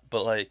 Probably not.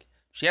 But, like,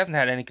 she hasn't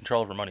had any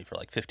control of her money for,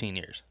 like, 15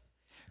 years.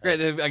 Right,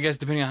 I guess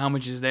depending on how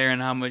much is there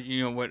and how much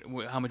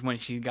how much money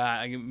she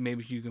got,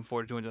 maybe you can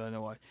afford a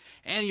 $200 watch.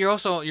 And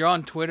you're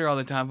on Twitter all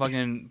the time,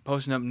 fucking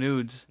posting up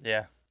nudes.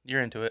 Yeah, you're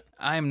into it.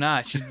 I am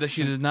not. She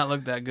does not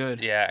look that good.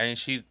 Yeah, I mean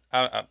she.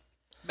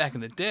 Back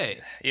in the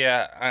day.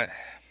 Yeah,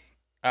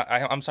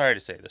 I'm sorry to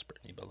say this,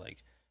 Brittany, but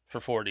like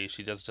for 40,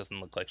 she doesn't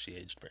look like she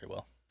aged very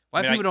well.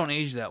 Why people don't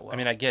age that well? I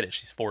mean, I get it.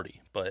 She's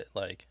 40, but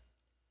like,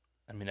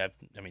 I mean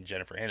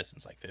Jennifer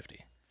Aniston's like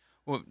 50.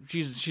 Well,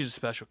 she's a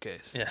special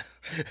case. Yeah.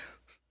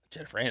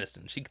 Jennifer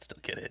Aniston, she could still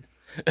get it.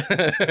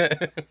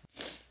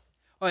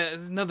 Oh, yeah,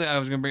 another thing I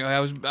was gonna bring.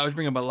 I was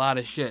bringing up a lot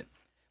of shit,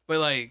 but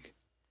like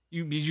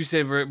you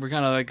said, we're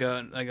kind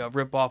of like a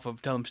rip off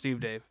of Tell 'Em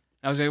Steve Dave.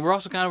 And I was like, we're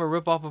also kind of a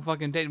rip off of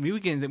fucking Dave. We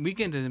get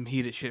into some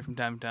heated shit from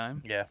time to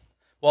time. Yeah.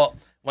 Well,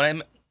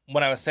 when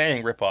I was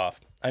saying rip off,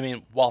 I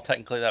mean, while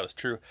technically that was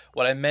true,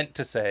 what I meant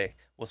to say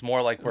was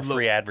more like we're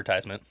free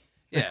advertisement.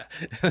 Yeah,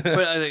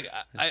 but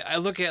I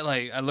look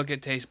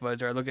at Taste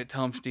Buds, or I look at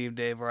Tell 'Em Steve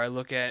Dave, or I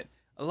look at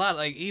a lot,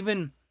 like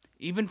even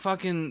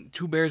fucking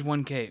Two Bears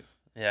One Cave.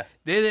 Yeah.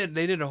 They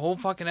did a whole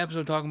fucking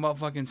episode talking about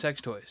fucking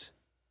sex toys.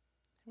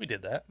 We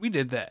did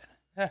that.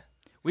 Yeah.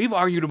 We've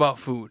argued about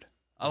food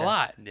a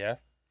lot. Yeah.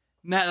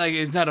 Not like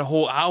it's not a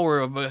whole hour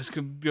of us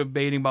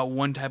debating about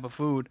one type of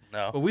food.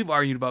 No. But we've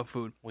argued about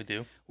food. We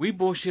do. We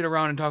bullshit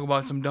around and talk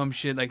about some dumb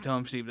shit like Tell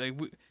 'Em Steve. Like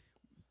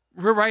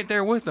we're right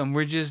there with them.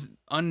 We're just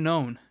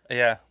unknown.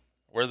 Yeah.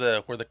 We're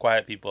the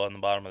quiet people on the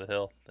bottom of the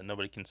hill that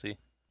nobody can see.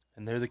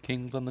 And they're the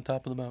kings on the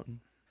top of the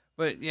mountain.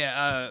 But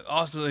yeah,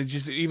 also like,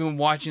 just even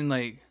watching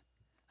like,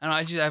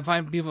 I don't know, I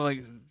find people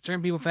like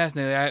certain people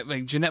fascinating.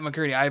 Like Jeanette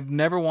McCurdy. I've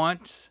never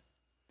once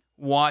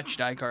watched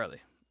iCarly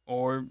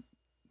or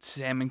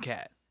Sam and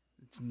Cat.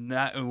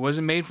 It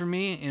wasn't made for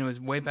me, and it was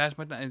way past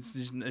my time.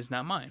 It's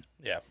not mine.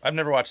 Yeah, I've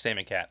never watched Sam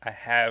and Cat. I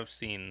have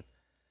seen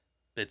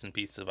bits and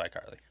pieces of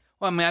iCarly.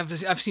 Well, I mean,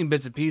 I've seen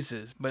bits and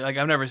pieces, but like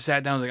I've never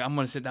sat down. I'm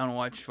gonna sit down and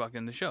watch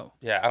fucking the show.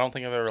 Yeah, I don't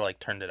think I've ever like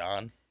turned it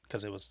on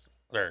because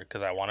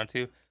I wanted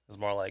to. It was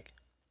more like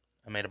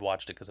I may have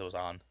watched it because it was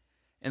on.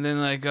 And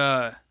then like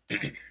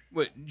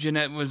what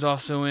Jeanette was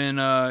also in.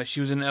 She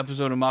was in an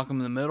episode of Malcolm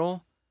in the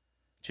Middle.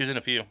 She was in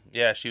a few.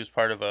 Yeah, she was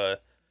part of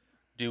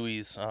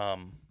Dewey's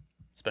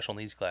special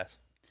needs class.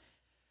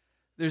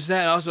 There's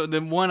that also.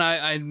 The one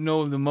I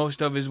know the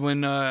most of is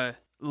when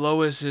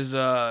Lois is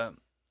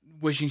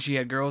wishing she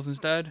had girls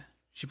instead.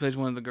 She plays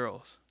one of the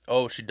girls.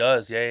 Oh, she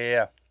does.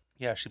 Yeah.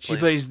 Yeah, she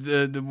plays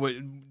the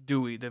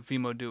Dewey, the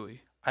female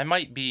Dewey. I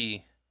might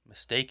be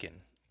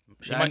mistaken.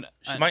 She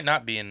might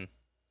not be in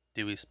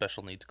Dewey's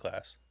special needs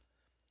class.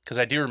 Because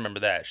I do remember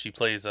that. She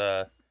plays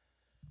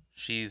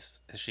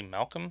is she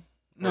Malcolm?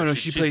 No,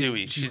 she plays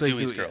Dewey. She's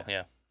Dewey's girl,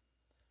 yeah.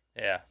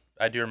 Yeah,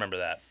 I do remember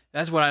that.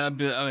 That's what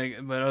but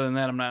other than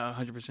that, I'm not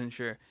 100%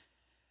 sure.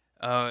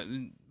 But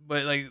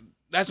like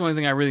that's the only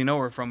thing I really know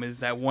her from is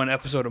that one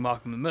episode of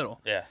Malcolm in the Middle.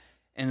 Yeah.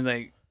 And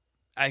like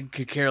I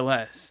could care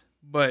less.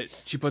 But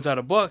she puts out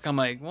a book. I'm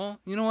like, well,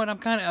 you know what? I'm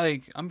kind of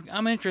like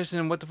I'm interested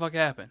in what the fuck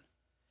happened.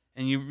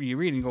 And you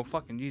read and you go,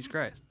 fucking Jesus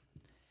Christ.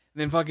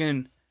 Then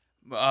fucking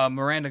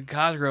Miranda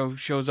Cosgrove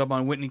shows up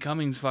on Whitney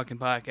Cummings' fucking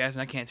podcast,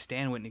 and I can't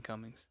stand Whitney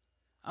Cummings.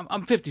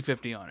 I'm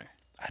 50-50 on her.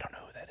 I don't know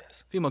who that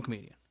is. Female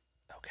comedian.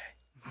 Okay.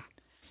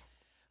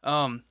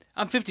 I'm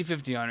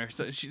 50-50 on her.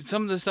 So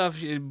some of the stuff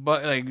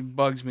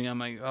bugs me. I'm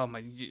like, oh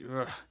my,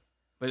 ugh.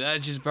 But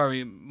that's just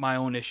probably my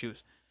own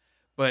issues.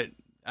 But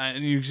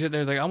you sit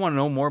there like, I want to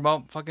know more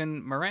about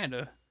fucking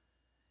Miranda.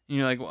 And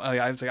you're like,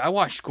 I was like, I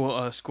watched School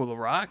of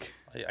Rock.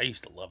 I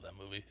used to love that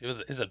movie.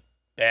 It's a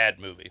bad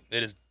movie.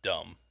 It is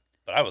dumb,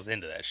 but I was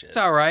into that shit. It's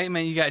all right,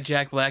 man. You got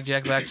Jack Black.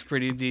 Jack Black's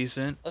pretty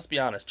decent. Let's be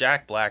honest.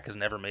 Jack Black has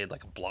never made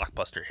like a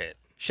blockbuster hit.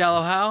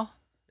 Shallow Hal?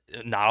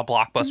 Not a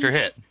blockbuster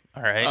hit.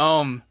 All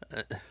right.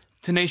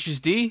 Tenacious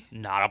D?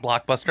 Not a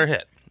blockbuster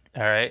hit.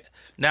 All right.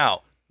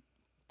 Now,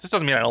 this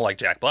doesn't mean I don't like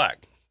Jack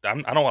Black. I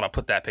don't want to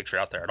put that picture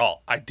out there at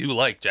all. I do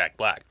like Jack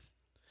Black.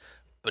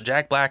 But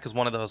Jack Black is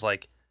one of those,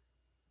 like,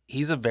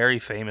 he's a very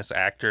famous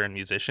actor and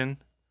musician,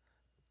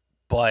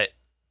 but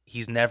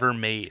he's never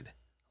made,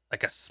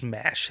 like, a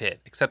smash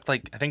hit. Except,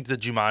 like, I think the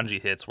Jumanji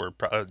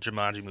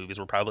Jumanji movies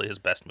were probably his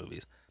best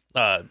movies.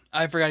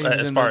 I forgot he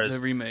was in the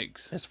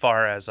remakes. As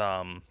far as,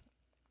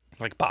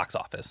 like, box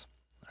office.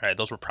 All right,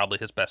 those were probably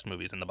his best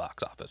movies in the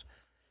box office.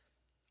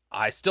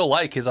 I still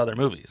like his other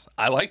movies.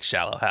 I liked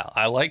Shallow Hal.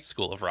 I liked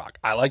School of Rock.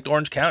 I liked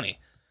Orange County.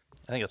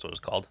 I think that's what it was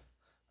called.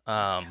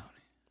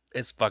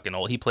 It's fucking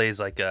old. He plays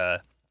like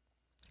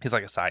he's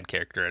like a side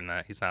character in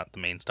that. He's not the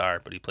main star,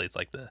 but he plays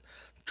like the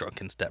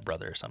drunken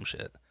stepbrother or some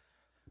shit.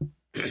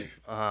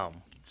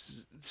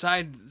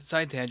 Side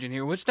tangent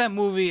here. What's that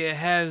movie? It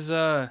has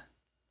never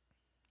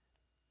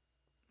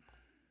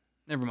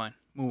mind.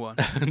 Move on.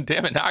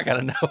 Damn it! Now I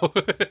gotta know.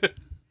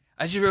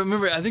 I just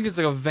remember. I think it's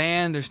like a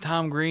van. There's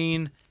Tom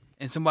Green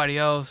and somebody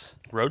else.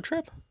 Road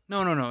Trip?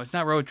 No. It's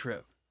not Road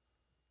Trip.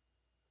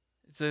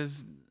 It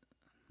says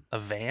a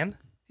van.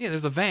 Yeah,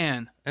 there's a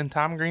van. And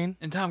Tom Green?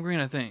 And Tom Green,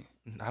 I think.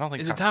 I don't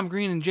think. Is it Tom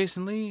Green and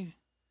Jason Lee?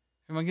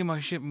 Am I getting my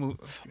shit moved?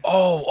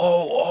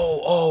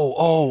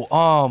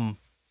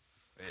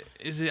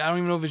 Is it? I don't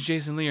even know if it's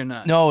Jason Lee or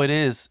not. No, it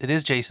is. It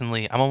is Jason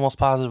Lee. I'm almost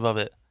positive of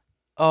it.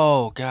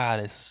 Oh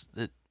God,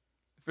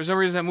 For some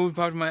reason, that movie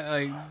popped in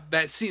my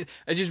that scene.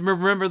 I just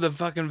remember the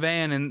fucking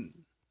van and.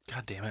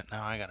 God damn it!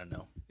 Now I gotta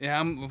know. Yeah,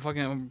 I'm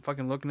fucking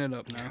looking it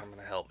up now. I'm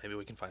gonna help. Maybe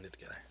we can find it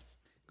together.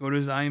 Go to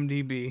his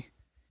IMDb.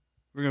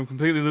 We're gonna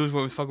completely lose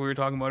what the fuck we were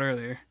talking about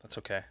earlier. That's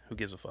okay. Who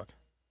gives a fuck?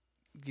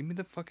 Give me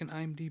the fucking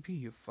IMDb,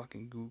 you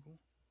fucking Google.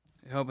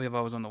 It'd help me if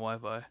I was on the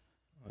Wi-Fi.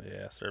 Oh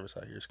yeah, service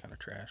out here is kind of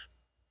trash.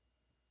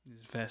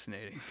 This is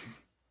fascinating.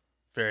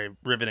 Very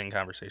riveting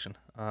conversation.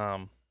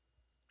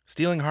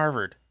 Stealing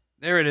Harvard.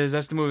 There it is.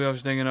 That's the movie I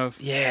was thinking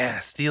of. Yeah,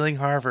 Stealing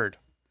Harvard.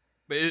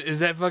 But is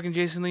that fucking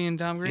Jason Lee and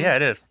Tom Green? Yeah,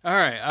 it is. All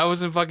right, I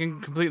wasn't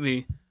fucking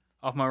completely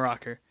off my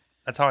rocker.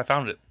 That's how I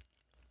found it.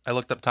 I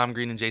looked up Tom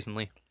Green and Jason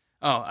Lee.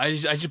 Oh, I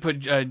just put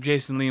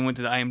Jason Lee and went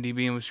to the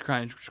IMDb and was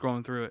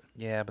scrolling through it.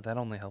 Yeah, but that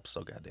only helps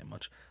so goddamn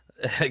much.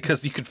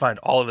 Because you can find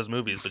all of his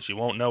movies, but you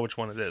won't know which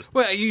one it is.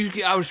 Well,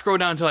 I would scroll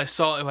down until if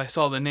I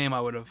saw the name,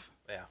 I would have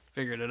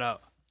figured it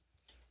out.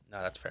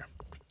 No, that's fair.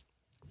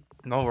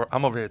 No,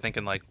 I'm over here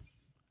thinking like,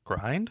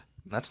 Grind?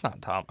 That's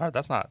not Tom. Or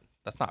that's not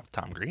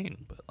Tom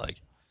Green. But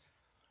like,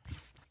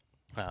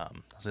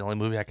 that's the only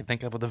movie I could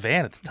think of with a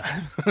van at the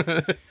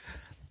time.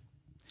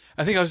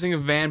 I think I was thinking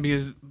of Van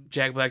because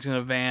Jack Black's in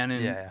a van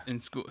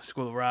in School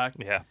of Rock.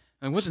 Yeah.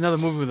 Like, what's another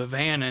movie with a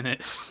van in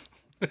it?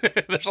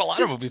 There's a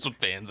lot of movies with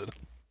vans in them.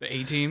 The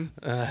A-Team?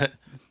 Yeah,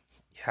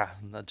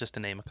 just to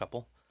name a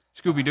couple.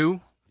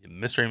 Scooby-Doo?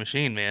 Mystery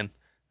Machine, man.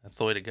 That's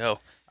the way to go.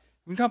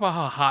 We talk about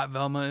how hot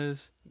Velma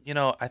is. You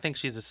know, I think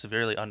she's a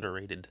severely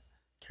underrated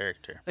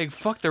character. Like,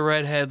 fuck the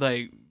redhead,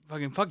 like,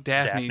 fucking fuck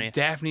Daphne.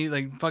 Daphne,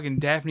 like, fucking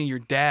Daphne, you're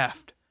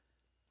daft.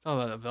 It's all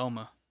about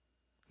Velma.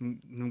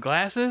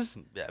 glasses.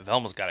 Yeah,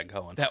 Velma's got it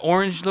going. That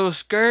orange little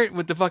skirt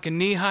with the fucking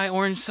knee-high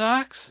orange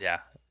socks. Yeah.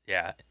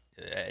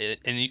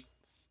 And you,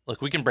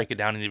 look, we can break it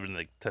down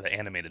even to the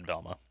animated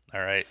Velma. All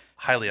right,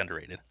 highly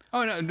underrated.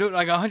 Oh no, dude,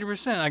 like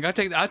 100%. Like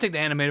I'll take the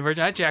animated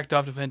version. I jacked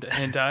off the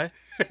hentai.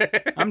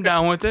 I'm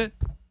down with it.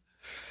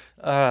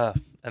 And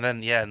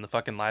then in the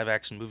fucking live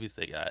action movies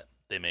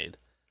they made.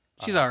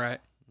 She's all right.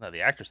 No,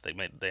 the actress they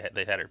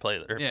had her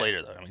played her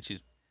though. I mean,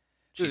 she's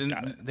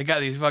got it. They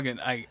got these fucking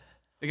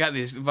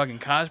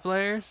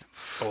cosplayers.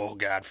 Oh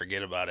God,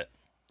 forget about it.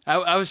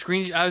 I was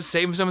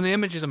saving some of the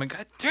images. I'm like,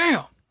 God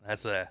damn.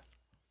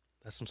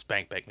 That's some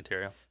spank bank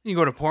material. You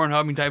go to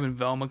Pornhub and type in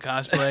Velma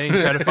cosplay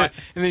and try to find,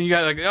 and then you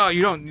got like, oh,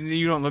 you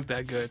don't look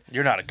that good.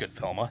 You're not a good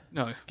Velma.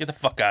 No, get the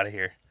fuck out of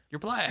here. You're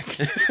black.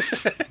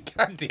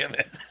 God damn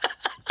it.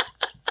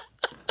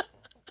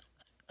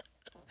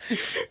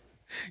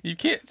 You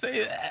can't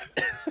say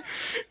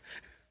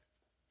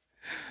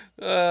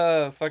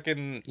that.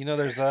 Fucking,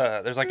 there's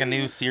like a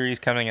new series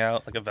coming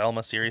out, like a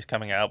Velma series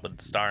coming out, but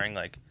it's starring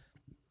like,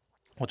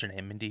 what's her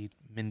name,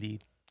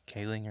 Mindy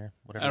Kaling or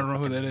whatever. I don't know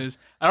who that is.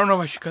 I don't know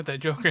if I should cut that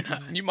joke or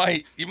not. You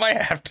might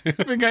have to.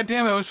 But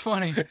goddamn, it was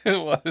funny.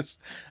 It was.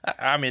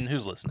 I mean,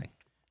 who's listening?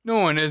 No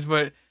one is,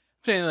 but I'm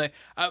saying like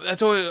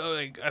that's always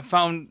like I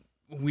found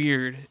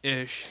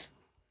weird-ish.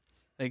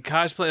 Like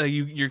cosplay, like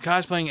you're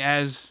cosplaying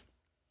as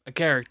a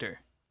character.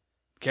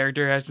 The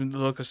character has to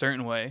look a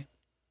certain way,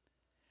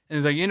 and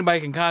it's like anybody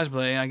can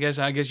cosplay. I guess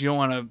you don't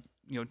want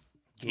to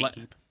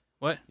gatekeep.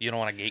 What? You don't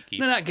want to gatekeep.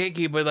 No, not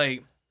gatekeep, but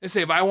like let's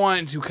say if I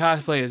wanted to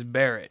cosplay as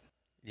Barrett.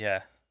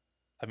 Yeah,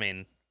 I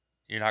mean,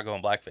 you're not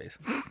going blackface.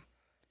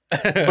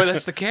 But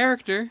that's the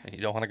character. You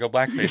don't want to go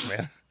blackface,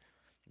 man.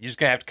 You're just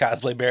gonna have to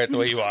cosplay Barrett the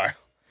way you are.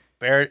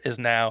 Barrett is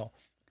now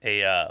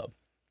a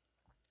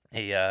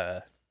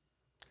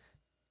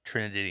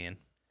Trinidadian.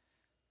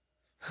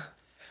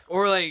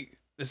 Or like,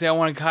 let's say I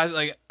want to cosplay.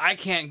 Like I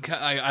can't.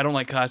 I don't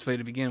like cosplay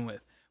to begin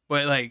with,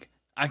 but like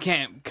I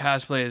can't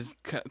cosplay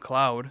as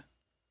Cloud.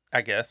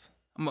 I guess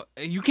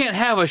you can't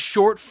have a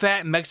short,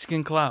 fat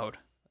Mexican Cloud.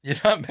 You're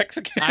not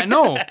Mexican. I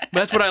know, but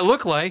that's what I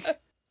look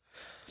like.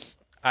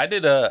 I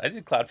did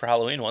Cloud for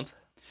Halloween once.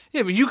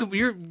 Yeah, but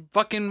you're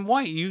fucking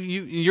white.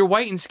 You're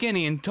white and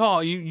skinny and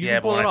tall. You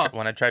can pull it off.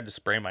 When I tried to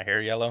spray my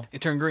hair yellow, it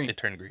turned green.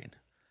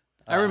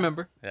 I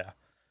remember. Yeah,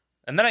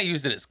 and then I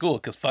used it at school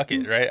because fuck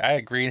it, right? I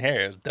had green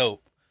hair. It was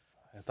dope.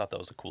 I thought that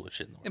was the coolest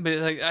shit in the world.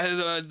 Yeah,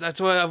 but like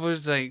that's what I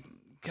was like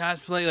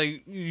cosplay.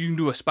 Like you can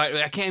do a spider.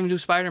 I can't even do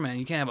Spider-Man.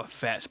 You can't have a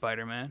fat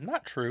Spider-Man.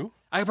 Not true.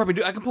 I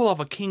can pull off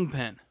a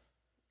Kingpin.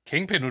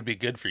 Kingpin would be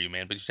good for you,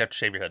 man, but you just have to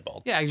shave your head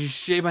bald. Yeah, I can just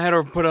shave my head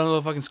or put on a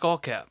little fucking skull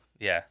cap.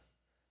 Yeah.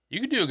 You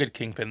could do a good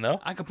Kingpin,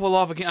 though. I can pull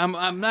off a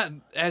I'm not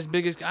as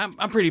big as... I'm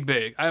pretty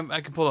big.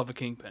 I can pull off a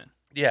Kingpin.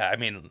 Yeah, I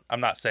mean, I'm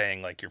not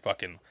saying, like, you're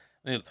fucking...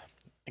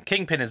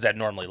 Kingpin is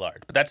abnormally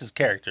large, but that's his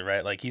character,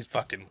 right? Like, he's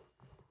fucking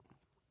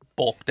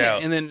bulked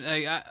out. And then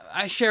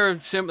I share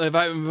if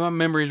my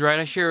memory's right,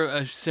 I share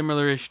a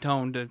similar-ish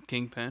tone to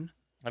Kingpin.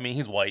 I mean,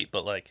 he's white,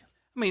 but, like...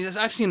 I mean,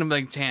 I've seen him,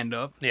 like, tanned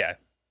up. Yeah.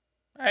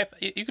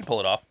 You can pull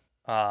it off.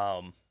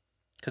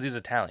 Because he's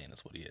Italian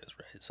is what he is,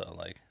 right? So,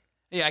 like...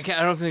 Yeah, I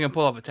don't think I can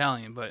pull off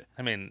Italian, but...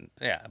 I mean,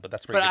 yeah, but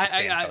that's where he gets his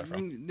tan color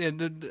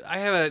from. I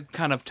have a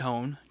kind of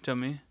tone to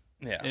me.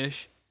 Yeah.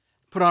 Ish.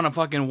 Put on a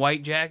fucking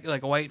white jacket,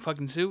 like a white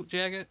fucking suit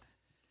jacket.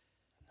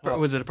 Well,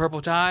 was it a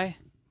purple tie?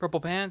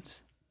 Purple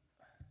pants?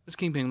 What's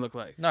Kingpin look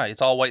like? No,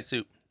 it's all white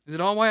suit. Is it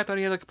all white? I thought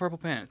he had like a purple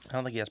pants. I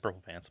don't think he has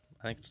purple pants.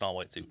 I think it's an all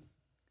white suit.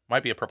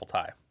 Might be a purple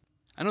tie.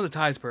 I know the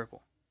tie's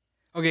purple.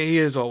 Okay, he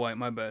is all white,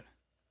 my bad.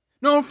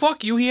 No,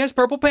 fuck you, he has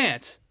purple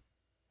pants.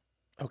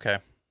 Okay.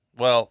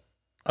 Well,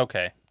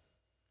 okay.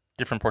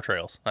 Different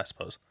portrayals, I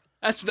suppose.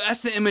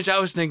 That's the image I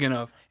was thinking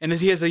of. And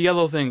he has a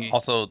yellow thingy.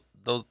 Also,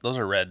 those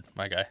are red,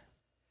 my guy.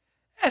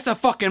 That's a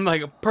fucking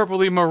like a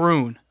purpley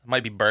maroon. It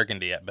might be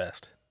burgundy at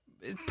best.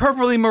 It's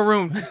purpley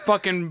maroon,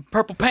 fucking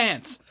purple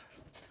pants.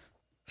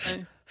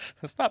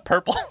 It's not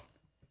purple.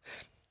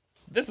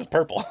 This is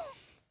purple.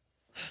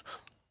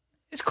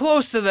 It's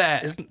close to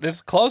that.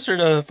 It's closer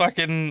to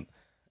fucking...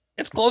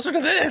 It's closer to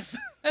this.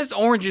 That's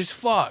orange as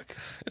fuck.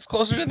 It's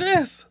closer to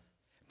this.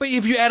 But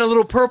if you add a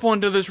little purple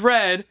into this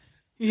red,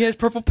 he has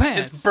purple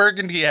pants. It's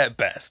burgundy at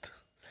best.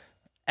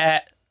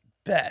 At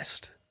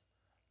best.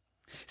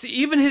 See,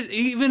 even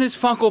his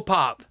Funko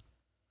Pop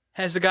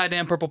has the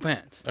goddamn purple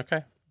pants.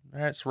 Okay.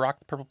 All right, so rock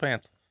the purple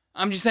pants.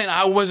 I'm just saying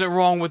I wasn't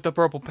wrong with the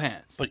purple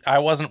pants. But I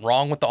wasn't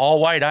wrong with the all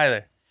white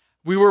either.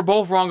 We were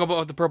both wrong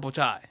about the purple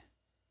tie.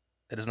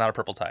 It is not a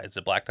purple tie. It's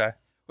a black tie.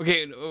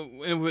 Okay,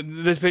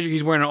 in this picture,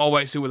 he's wearing an all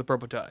white suit with a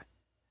purple tie.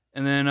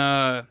 And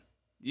then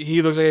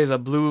he looks like he has a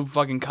blue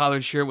fucking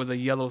collared shirt with a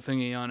yellow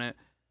thingy on it.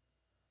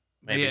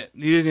 Maybe. Yeah,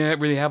 he doesn't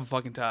really have a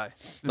fucking tie.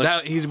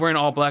 Look, he's wearing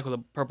all black with a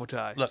purple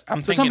tie. Look,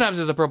 sometimes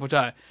it's a purple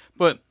tie,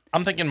 but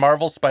I'm thinking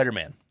Marvel's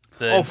Spider-Man.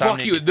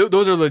 Fuck you!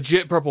 Those are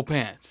legit purple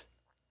pants.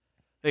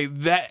 Like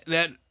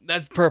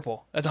that's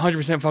purple. That's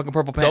 100% fucking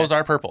purple pants. Those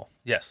are purple.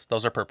 Yes,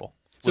 those are purple.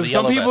 So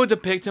some people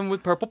depict him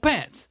with purple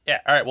pants. Yeah.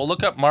 All right. Well,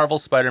 look up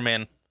Marvel's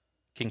Spider-Man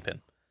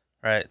Kingpin.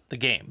 right? The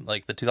game,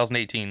 like the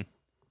 2018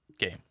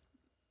 game.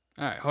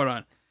 All right, hold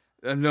on.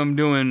 I'm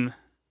doing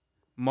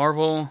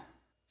Marvel,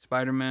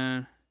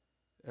 Spider-Man,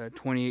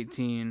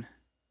 2018,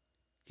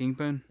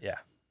 Kingpin. Yeah,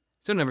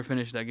 Still never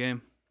finished that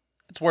game.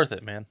 it's worth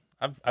it, man.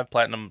 I've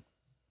platinum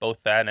both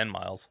that and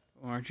Miles.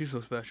 Well, aren't you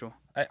so special?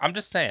 I'm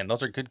just saying,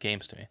 those are good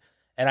games to me.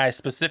 And I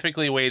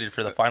specifically waited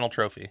for the final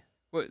trophy.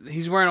 What?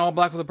 He's wearing all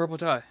black with a purple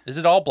tie. Is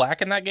it all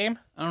black in that game?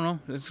 I don't know.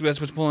 That's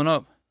what's pulling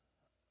up.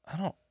 I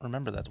don't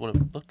remember that's what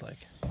it looked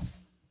like.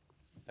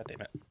 God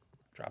damn it.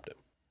 Dropped it.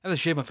 I have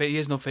to shave my face. He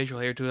has no facial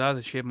hair, too. I have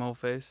to shave my whole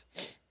face.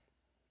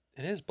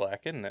 It is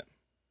black, isn't it?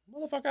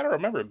 Motherfucker, I don't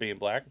remember it being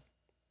black.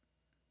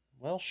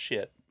 Well,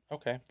 shit.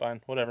 Okay,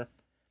 fine. Whatever.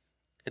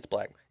 It's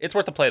black. It's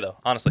worth the play, though,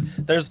 honestly.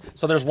 There's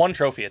one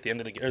trophy at the end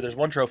of the game. Or there's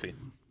one trophy.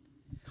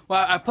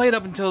 Well, I played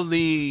up until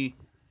the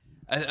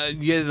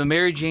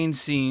Mary Jane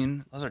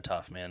scene. Those are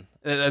tough, man.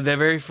 The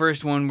very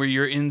first one where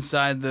you're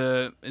inside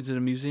the... Is it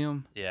a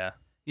museum? Yeah.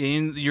 Yeah,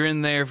 you're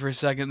in there for a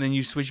second, then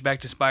you switch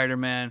back to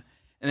Spider-Man.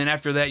 And then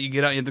after that, you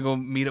get out, you have to go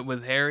meet up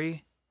with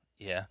Harry.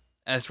 Yeah.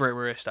 That's right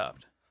where it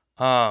stopped.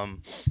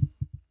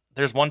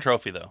 There's one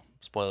trophy, though,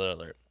 spoiler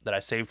alert, that I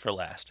saved for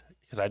last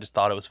because I just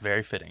thought it was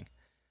very fitting.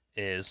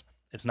 It's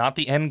not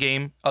the end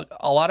game.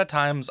 A lot of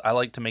times I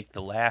like to make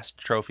the last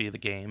trophy of the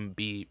game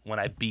be when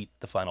I beat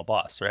the final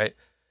boss, right?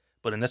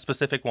 But in this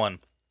specific one,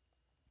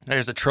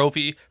 there's a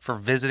trophy for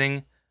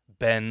visiting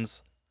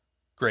Ben's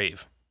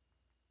grave.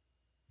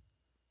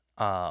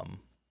 And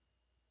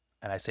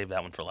I saved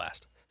that one for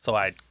last. So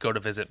I go to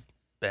visit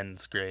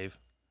Ben's grave,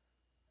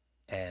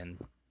 and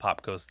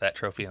Pop goes to that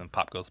trophy, and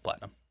Pop goes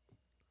platinum.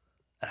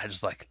 And I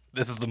just like,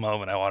 this is the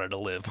moment I wanted to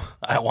live.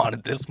 I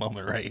wanted this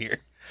moment right here.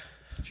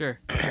 Sure.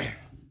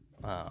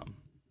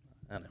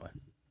 Anyway,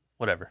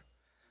 whatever.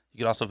 You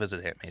could also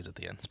visit Aunt May's at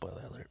the end.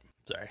 Spoiler alert.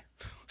 Sorry.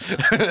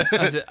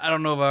 I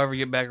don't know if I'll ever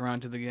get back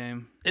around to the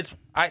game.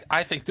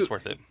 I think it's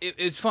worth it.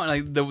 It's fun.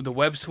 Like the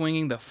web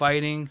swinging, the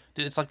fighting.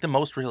 Dude, it's like the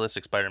most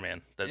realistic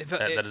Spider-Man that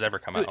has ever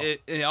come out.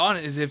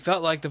 It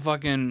felt like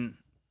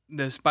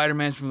the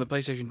Spider-Mans from the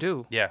PlayStation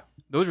 2. Yeah.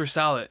 Those were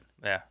solid.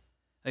 Yeah.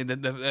 Like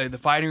the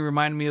fighting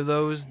reminded me of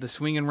those. The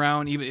swinging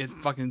round, even it's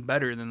fucking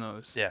better than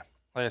those. Yeah.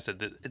 Like I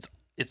said,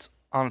 it's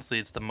honestly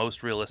it's the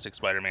most realistic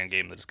Spider-Man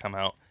game that has come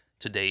out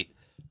to date.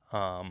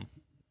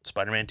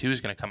 Spider-Man 2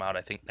 is going to come out,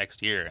 I think,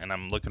 next year, and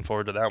I'm looking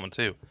forward to that one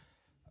too.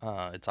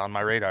 It's on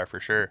my radar for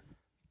sure,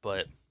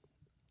 but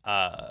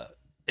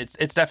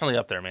it's definitely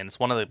up there, man. It's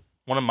one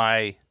of my,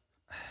 I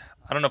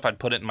don't know if I'd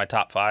put it in my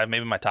top 5,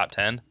 maybe my top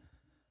 10.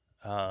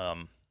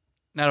 Not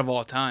of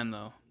all time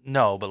though.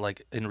 No, but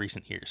like in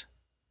recent years.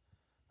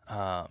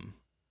 Top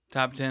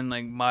 10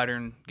 like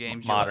modern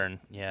games. Modern,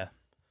 yeah.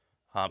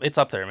 It's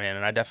up there, man,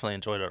 and I definitely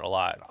enjoyed it a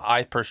lot.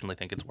 I personally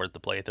think it's worth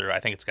the playthrough. I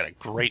think it's got a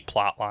great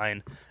plot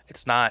line.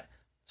 It's not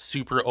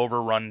super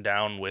overrun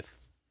down with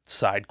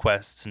side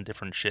quests and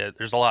different shit.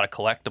 There's a lot of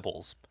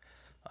collectibles,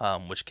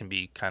 which can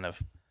be kind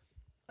of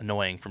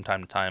annoying from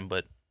time to time,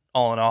 but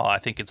all in all, I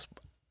think it's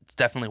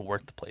definitely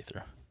worth the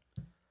playthrough.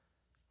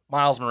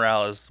 Miles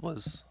Morales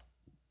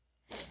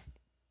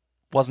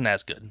wasn't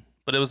as good,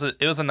 but it was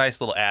a nice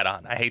little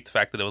add-on. I hate the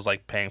fact that it was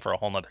like paying for a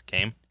whole nother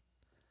game,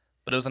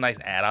 but it was a nice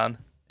add-on.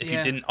 If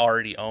you didn't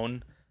already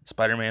own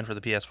Spider-Man for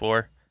the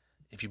PS4,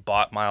 if you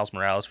bought Miles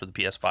Morales for the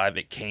PS5,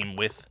 it came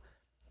with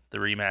the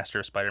remaster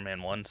of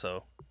Spider-Man 1,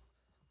 so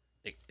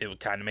it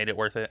kind of made it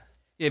worth it.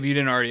 Yeah, if you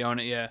didn't already own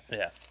it, yeah.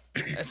 Yeah.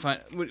 That's fine.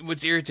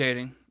 What's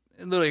irritating,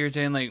 a little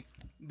irritating, like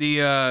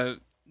the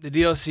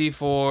DLC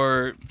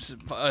for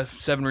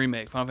 7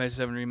 Remake, Final Fantasy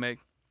 7 Remake,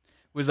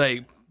 was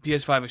like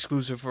PS5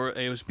 exclusive for,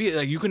 it was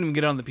like you couldn't even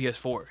get it on the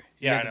PS4.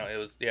 Yeah, I know, it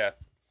was, yeah.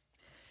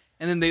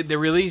 And then they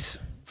release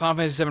Final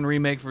Fantasy 7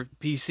 Remake for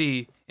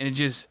PC, and it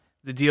just,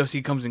 the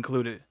DLC comes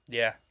included.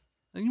 Yeah.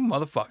 Like, you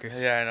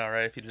motherfuckers. Yeah, I know,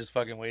 right? If you just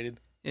fucking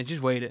waited. Yeah,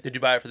 just wait it. Did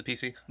you buy it for the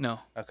PC? No.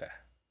 Okay.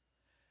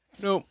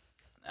 Nope.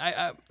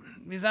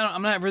 Because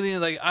I'm not really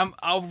like I'm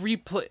gonna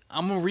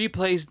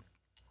replay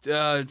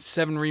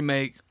 7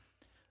 Remake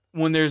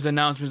when there's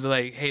announcements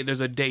like, hey,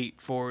 there's a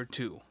date for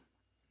 2.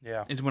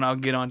 Yeah. Is when I'll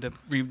get on to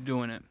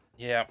redoing it.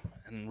 Yeah,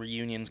 and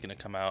Reunion's gonna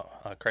come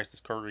out. Crisis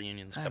Core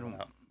Reunion's coming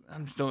out.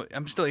 I'm still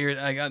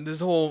irritated. Like, this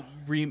whole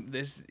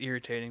this is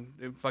irritating.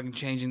 They're fucking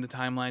changing the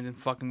timelines and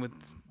fucking with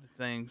the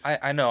things.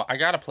 I know. I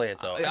gotta play it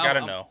though. I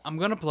gotta know. I'm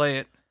gonna play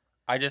it.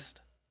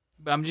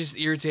 But I'm just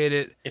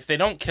irritated. If they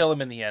don't kill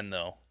him in the end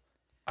though,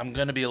 I'm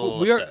gonna be a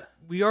little upset.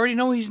 We already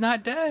know he's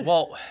not dead.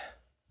 Well,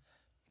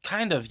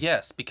 kind of,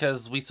 yes,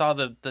 because we saw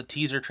the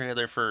teaser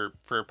trailer for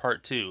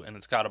part 2 and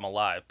it's got him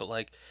alive. But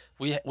like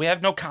we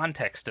have no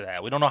context to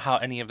that. We don't know how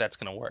any of that's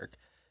gonna work.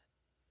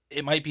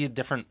 It might be a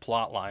different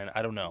plot line.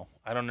 I don't know.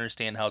 I don't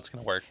understand how it's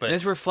gonna work. But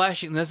this is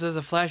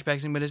a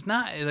flashback thing, but it's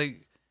not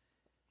like.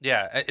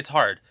 Yeah, it's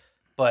hard,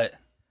 but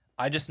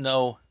I just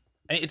know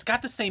it's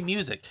got the same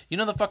music. You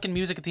know the fucking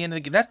music at the end of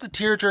the game. That's the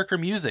tearjerker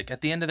music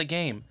at the end of the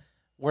game,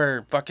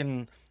 where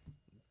fucking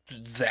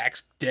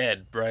Zach's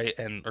dead, right?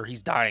 Or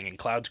he's dying, and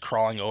Cloud's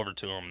crawling over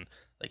to him,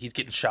 like he's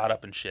getting shot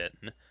up and shit,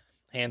 and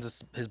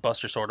hands his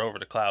Buster Sword over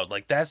to Cloud.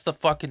 Like that's the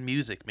fucking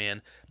music,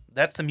 man.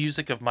 That's the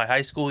music of my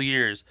high school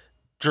years,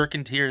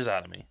 jerking tears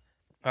out of me.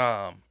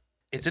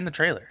 It's in the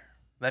trailer.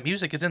 That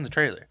music is in the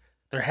trailer.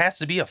 There has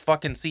to be a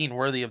fucking scene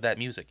worthy of that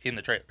music in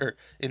the trailer, or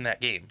in that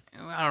game.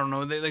 I don't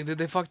know.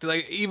 They fucked,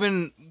 like,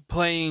 even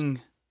playing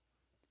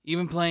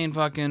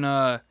fucking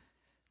the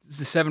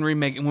 7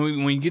 remake, and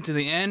when you get to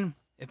the end,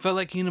 it felt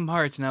like Kingdom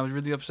Hearts, and I was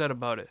really upset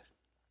about it.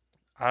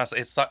 Honestly,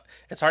 it's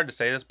hard to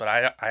say this, but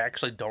I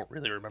actually don't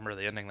really remember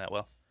the ending that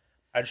well.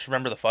 I just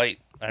remember the fight.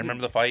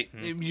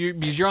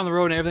 Because you're on the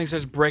road and everything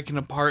starts breaking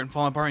apart and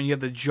falling apart, and you have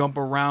to jump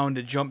around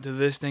to jump to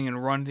this thing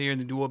and run here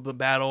and do up the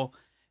battle.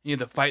 You have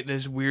to fight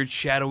this weird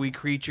shadowy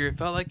creature. It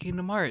felt like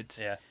Kingdom Hearts.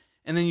 Yeah.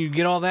 And then you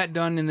get all that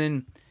done, and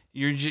then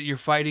you're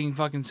fighting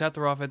fucking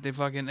Sephiroth at the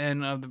fucking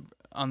end of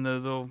on the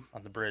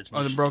bridge.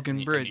 On the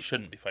broken bridge. And you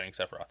shouldn't be fighting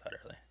Sephiroth that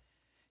early.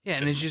 Yeah,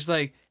 and it's just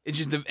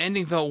the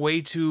ending felt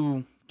way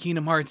too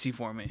Kingdom Heartsy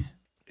for me.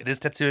 It is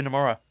Tetsuya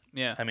Nomura.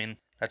 Yeah. I mean,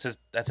 that's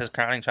his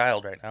crowning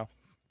child right now.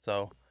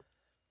 So,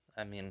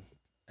 I mean,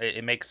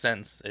 it makes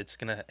sense. It's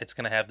gonna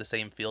have the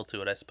same feel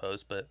to it, I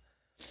suppose. But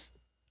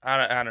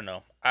I don't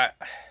know.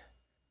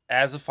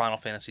 As a Final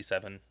Fantasy VII, I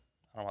don't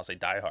want to say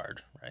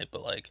diehard, right?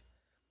 But like,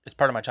 it's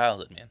part of my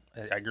childhood, man.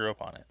 I grew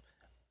up on it.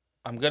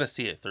 I'm gonna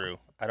see it through.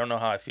 I don't know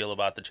how I feel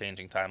about the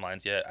changing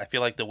timelines yet. I feel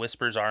like the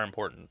whispers are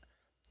important.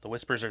 The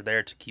whispers are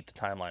there to keep the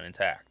timeline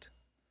intact.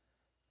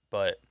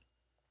 But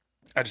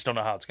I just don't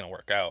know how it's gonna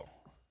work out.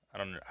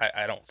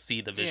 I don't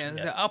see the vision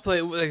yet. I'll play.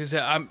 Like I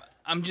said, I'm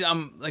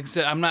like I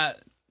said, I'm not.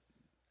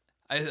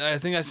 I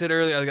think I said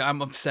earlier, like,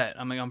 I'm upset.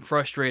 I'm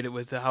frustrated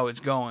with how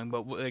it's going,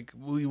 but like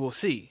we will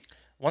see.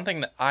 One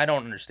thing that I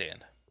don't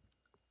understand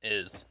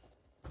is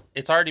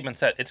it's already been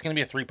said. It's going to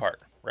be a 3-part,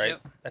 right?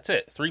 Yep. That's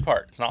it.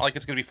 3-part. It's not like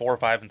it's going to be 4,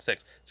 5, and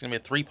 6. It's going to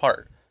be a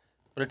 3-part.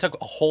 But it took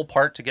a whole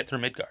part to get through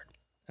Midgard.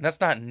 And that's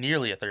not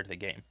nearly a third of the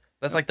game.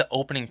 That's like the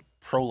opening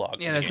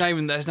prologue. Yeah, that's not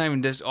even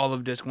all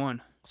of disc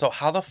 1. So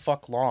how the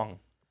fuck long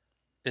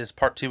is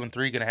part 2 and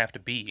 3 going to have to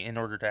be in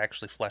order to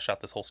actually flesh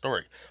out this whole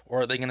story?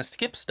 Or are they going to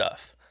skip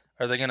stuff?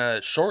 Are they going to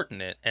shorten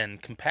it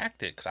and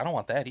compact it? Because I don't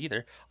want that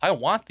either. I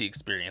want the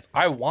experience.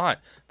 I want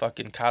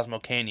fucking Cosmo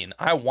Canyon.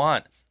 I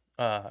want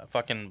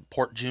fucking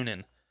Port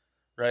Junin,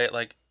 right?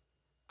 Like,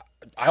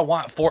 I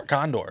want Fort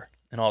Condor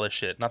and all this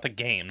shit. Not the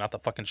game, not the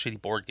fucking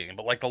shitty board game,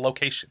 but like the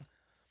location.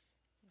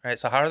 Right?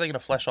 So how are they going to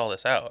flesh all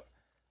this out?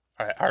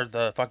 Are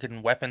the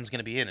fucking weapons going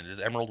to be in it? Is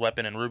Emerald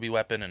Weapon and Ruby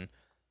Weapon and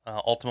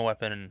Ultima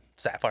Weapon and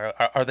Sapphire,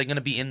 are they going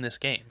to be in this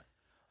game?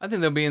 I think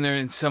they'll be in there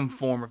in some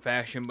form or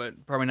fashion,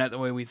 but probably not the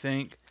way we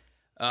think.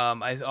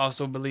 I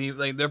also believe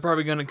like they're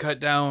probably going to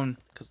cut down,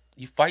 because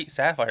you fight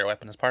Sapphire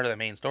Weapon as part of the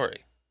main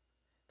story.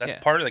 That's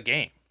part of the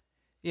game.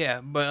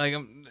 Yeah, but like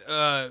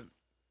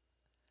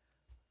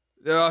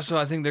they're also,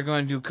 I think they're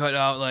going to cut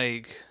out,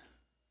 like,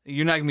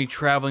 you're not going to be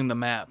traveling the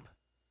map.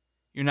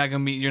 You're not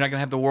going to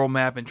have the world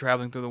map and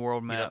traveling through the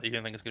world map. You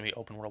don't think it's going to be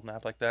open world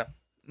map like that?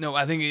 No,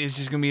 I think it's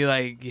just going to be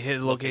like you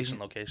hit a location,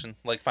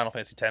 like Final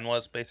Fantasy X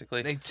was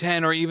basically. Like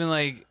 10 or even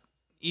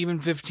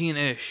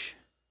 15-ish.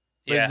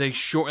 Yeah. Like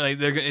short, like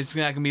it's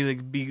not gonna be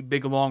like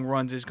big long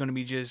runs. It's gonna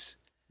be just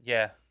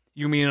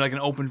You mean like an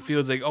open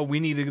field? It's like, oh, we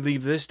need to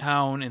leave this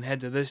town and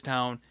head to this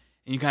town,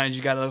 and you kind of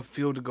just got a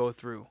field to go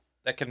through.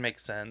 That could make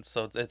sense.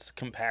 So it's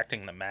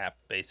compacting the map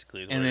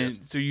basically. And then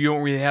so you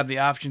don't really have the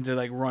option to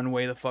like run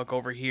way the fuck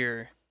over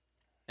here,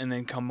 and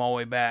then come all the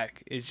way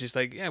back. It's just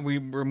like, yeah, we're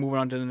moving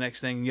on to the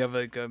next thing. You have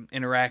like an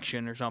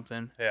interaction or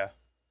something. Yeah,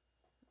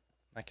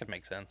 that could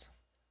make sense.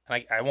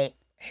 And I won't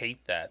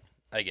hate that,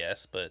 I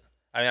guess, but.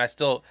 I mean,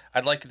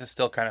 I'd like it to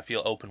still kind of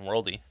feel open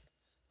worldy.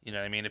 You know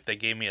what I mean? If they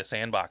gave me a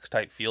sandbox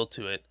type feel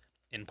to it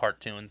in part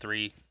 2 and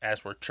 3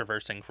 as we're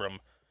traversing from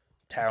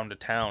town to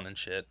town and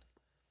shit,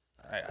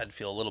 I'd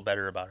feel a little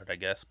better about it, I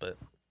guess. But,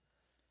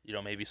 you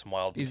know, maybe some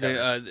wild.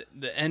 The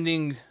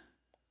ending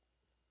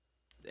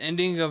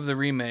of the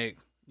remake,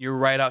 you're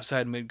right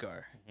outside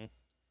Midgar. Mm-hmm.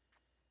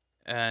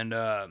 And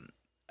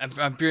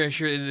I'm pretty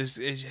sure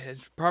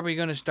it's probably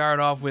going to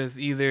start off with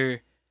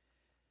either.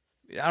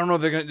 I don't know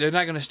if they're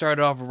not gonna start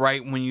off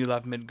right when you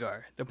left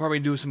Midgar. They'll probably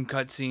do some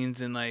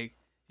cutscenes and like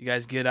you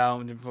guys get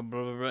out and blah,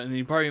 blah, blah, and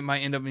you probably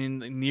might end up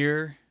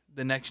near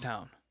the next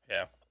town.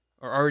 Yeah.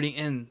 Or already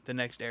in the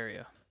next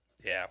area.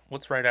 Yeah.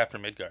 What's right after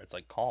Midgar? It's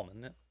like Calm,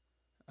 isn't it?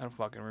 I don't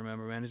fucking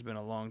remember, man. It's been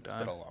a long time.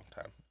 It's been a long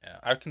time. Yeah.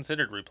 I've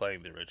considered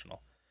replaying the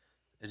original.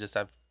 It just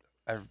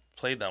I've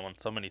played that one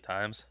so many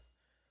times,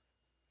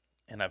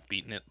 and I've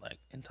beaten it like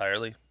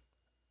entirely.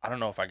 I don't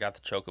know if I got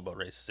the chocobo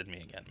races in me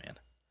again, man.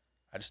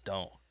 I just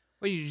don't.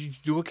 Well, you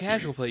do a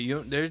casual play.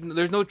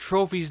 There's no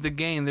trophies to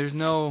gain. There's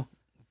no.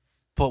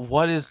 But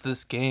what is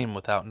this game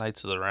without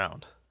Knights of the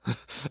Round?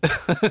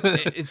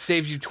 it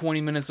saves you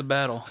 20 minutes of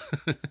battle.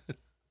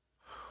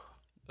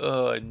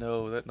 Oh, I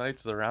know. That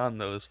Knights of the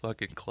Round though is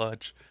fucking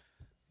clutch.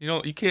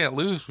 You can't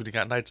lose when you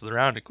got Knights of the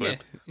Round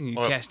equipped. Yeah, you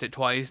cast it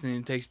twice, and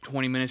it takes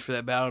 20 minutes for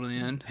that battle to the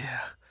end. Yeah.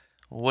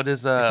 What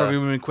is It probably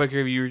would have been quicker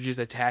if you were just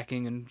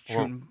attacking and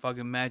shooting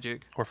fucking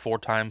magic. Or 4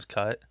 times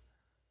cut.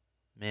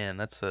 Man,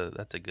 that's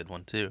a good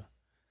one too.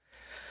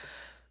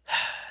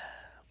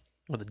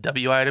 With the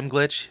W item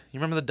glitch. You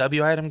remember the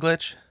W item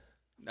glitch?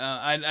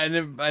 I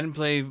didn't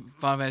play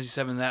Final Fantasy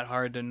 7 that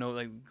hard to know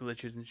like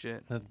glitches and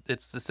shit.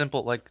 It's the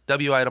simple, like,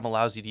 W item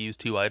allows you to use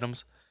 2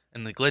 items,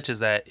 and the glitch is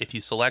that if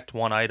you select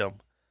one item,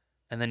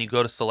 and then you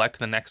go to select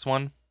the next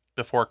one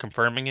before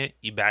confirming it,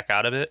 you back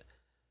out of it,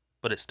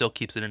 but it still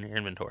keeps it in your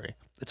inventory.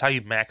 It's how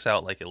you max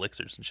out, like,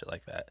 elixirs and shit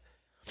like that.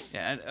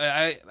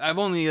 Yeah, I've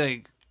only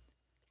like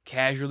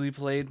casually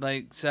played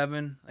like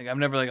 7. Like I've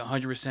never like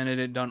 100%ed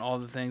it, done all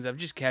the things. I've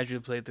just casually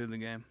played through the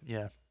game.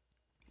 Yeah.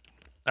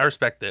 I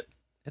respect it.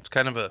 It's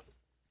kind of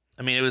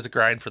it was a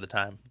grind for the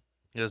time.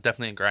 It was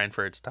definitely a grind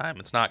for its time.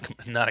 It's not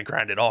a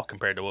grind at all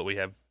compared to what we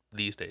have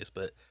these days,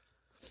 but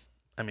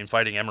I mean,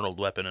 fighting Emerald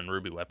Weapon and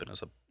Ruby Weapon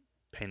is a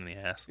pain in the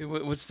ass.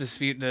 What's the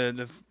speed?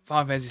 The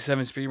Final Fantasy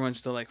 7 speed run's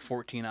still like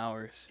 14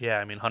 hours. Yeah,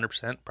 I mean,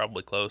 100%,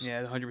 probably close.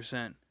 Yeah,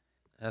 100%.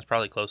 That's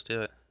probably close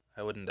to it.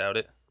 I wouldn't doubt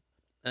it.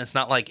 And it's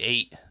not like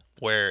 8,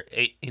 where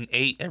in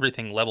 8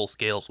 everything level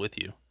scales with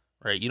you,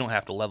 right? You don't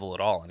have to level at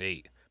all in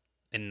 8.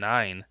 In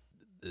 9,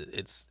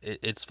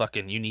 it's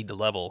fucking, you need to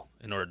level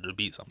in order to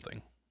beat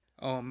something.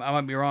 Oh, I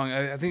might be wrong.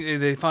 I think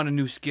they found a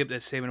new skip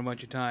that's saving a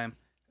bunch of time.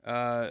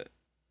 Oh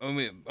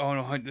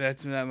no,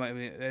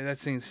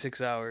 that's saying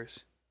 6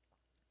 hours.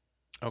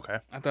 Okay.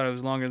 I thought it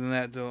was longer than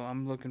that, though.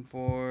 I'm looking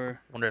for.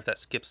 Wonder if that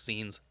skips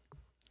scenes.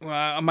 Well,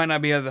 I might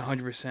not be at the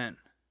 100%.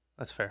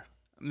 That's fair.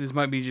 This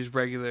might be just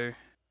regular.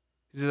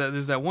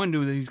 There's that one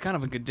dude that he's kind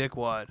of like a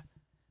dickwad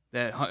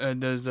that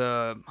does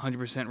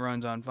 100%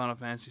 runs on Final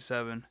Fantasy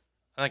 7.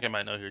 I think I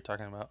might know who you're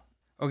talking about.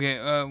 Okay,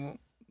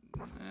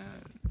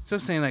 still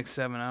saying like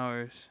 7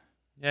 hours.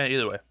 Yeah,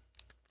 either way.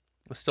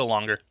 It's still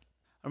longer.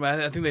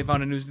 I think they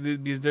found a new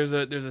because there's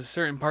a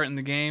certain part in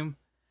the game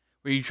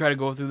where you try to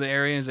go through the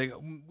area and it's like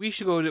we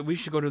should go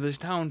to this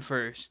town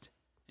first,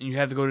 and you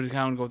have to go to the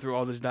town and go through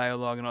all this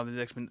dialogue and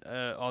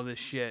all this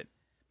shit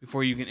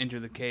before you can enter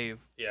the cave.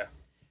 Yeah.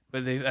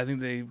 But I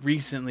think they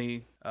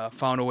recently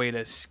found a way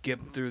to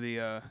skip through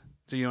the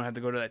so you don't have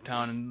to go to that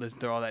town and listen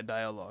to all that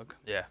dialogue.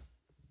 Yeah.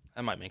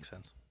 That might make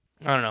sense.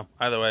 I don't know.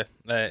 Either way,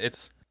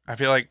 I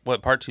feel like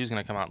part 2 is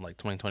going to come out in like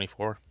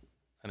 2024.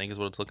 I think is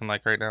what it's looking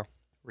like right now.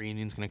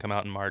 Reunion's going to come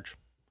out in March,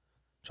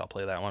 which I'll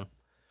play that one.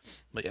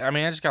 But yeah, I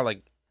mean, I just got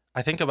like,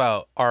 I think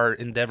about our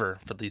endeavor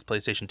for these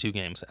PlayStation 2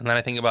 games, and then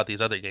I think about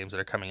these other games that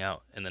are coming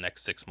out in the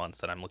next 6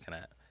 months that I'm looking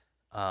at.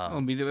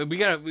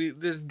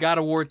 There's God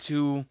of War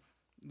 2,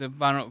 the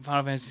Final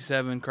Fantasy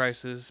 7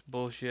 Crisis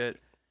bullshit,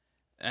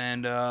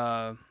 and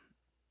I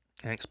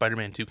think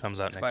Spider-Man 2 comes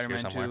out next year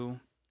somewhere. Spider-Man 2,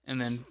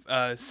 and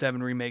then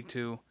 7 Remake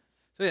 2.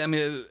 So yeah, I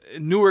mean,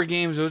 newer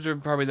games. Those are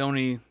probably the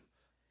only.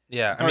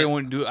 Yeah, I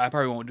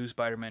probably won't do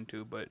Spider-Man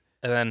 2, but.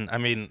 And then I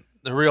mean,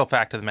 the real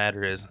fact of the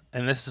matter is,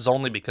 and this is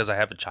only because I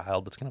have a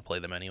child that's gonna play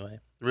them anyway.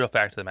 The real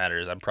fact of the matter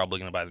is, I'm probably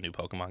gonna buy the new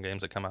Pokemon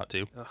games that come out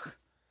too.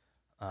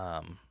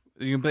 Ugh.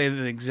 You can play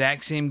the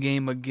exact same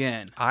game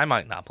again. I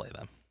might not play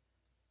them.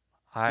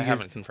 I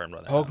haven't confirmed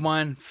whether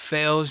Pokemon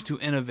fails to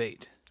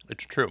innovate.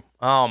 It's true.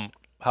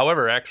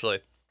 However, actually,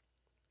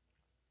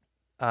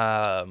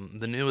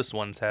 the newest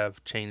ones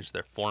have changed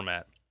their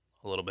format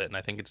a little bit, and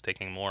I think it's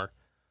taking more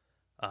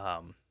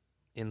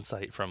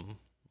insight from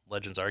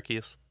Legends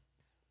Arceus.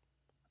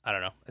 I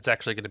don't know. It's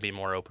actually going to be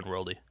more open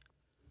worldy.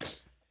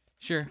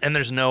 Sure. And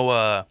there's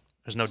no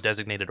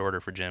designated order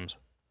for gyms.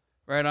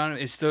 Right on.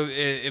 It's still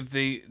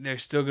they're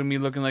still gonna be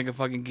looking like a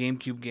fucking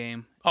GameCube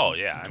game. Oh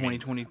yeah,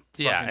 2020.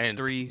 Yeah, and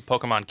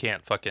Pokemon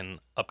can't fucking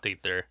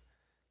update their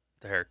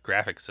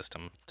graphics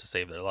system to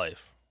save their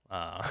life.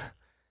 But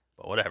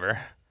whatever.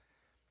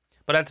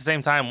 But at the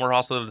same time, we're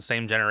also the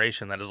same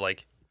generation that is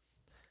like,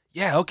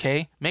 yeah,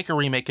 okay, make a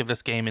remake of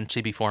this game in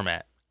chibi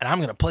format, and I'm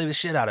gonna play the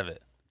shit out of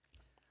it.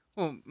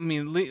 Well, I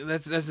mean,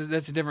 that's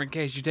a different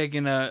case. You're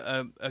taking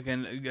a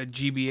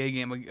GBA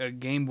game, a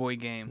Game Boy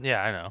game.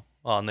 Yeah, I know.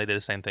 Well, and they did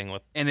the same thing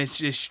with. And it's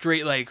just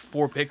straight like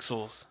 4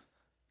 pixels.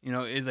 You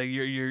know, it's like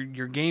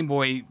your Game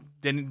Boy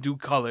didn't do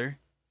color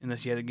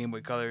unless you had a Game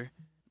Boy Color.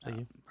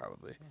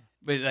 Probably.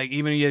 But like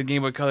even if you had a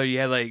Game Boy Color, you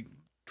had like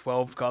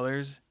 12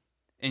 colors,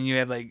 and you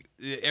had like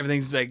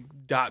everything's like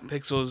dot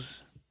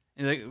pixels.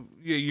 And like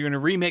you're gonna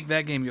remake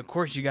that game, of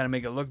course you got to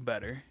make it look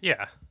better.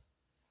 Yeah.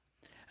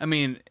 I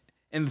mean,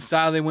 and the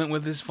style they went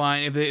with is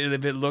fine. If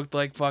it looked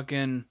like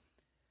fucking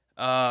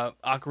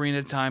Ocarina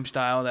of Time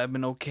style, that'd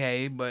been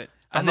okay. But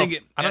I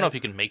don't know if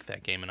you can make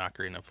that game in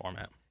Ocarina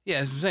format. Yeah,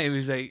 as I'm saying, it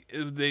was like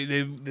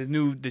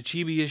the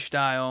chibi-ish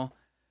style,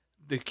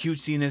 the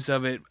cutesiness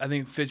of it. I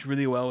think fits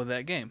really well with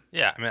that game.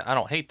 Yeah, I mean, I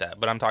don't hate that,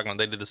 but I'm talking.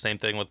 They did the same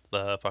thing with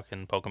the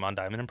fucking Pokemon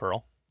Diamond and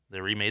Pearl.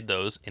 They remade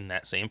those in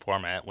that same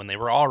format when they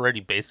were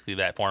already basically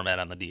that format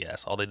on the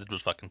DS. All they did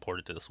was fucking port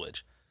it to the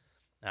Switch,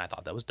 and I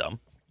thought that was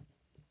dumb.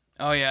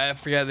 Oh yeah, I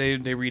forgot they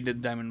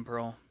redid Diamond and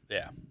Pearl.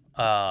 Yeah.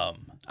 I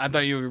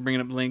thought you were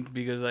bringing up Link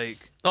because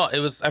like. Oh, it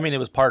was. I mean, it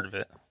was part of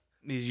it.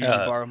 He's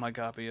usually borrow my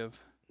copy of.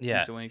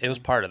 Yeah, it was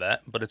part of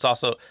that, but it's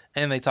also,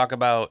 and they talk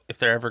about if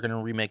they're ever going to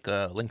remake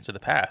a Link to the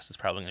Past, it's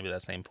probably going to be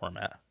that same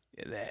format.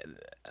 Yeah,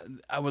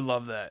 I would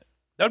love that.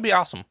 That would be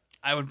awesome.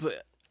 I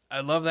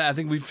love that. I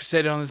think we've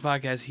said it on this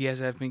podcast. He has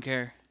to have pink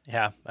hair.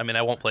 Yeah, I mean,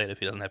 I won't play it if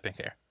he doesn't have pink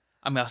hair.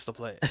 I mean, I'll still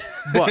play it,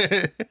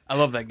 but I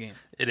love that game.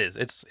 It is.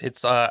 It's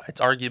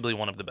arguably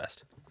one of the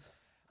best.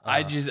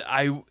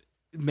 I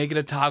make it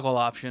a toggle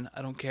option.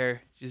 I don't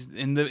care. Just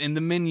in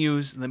the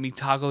menus, let me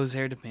toggle his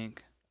hair to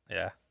pink.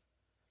 Yeah.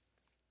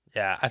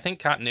 Yeah, I think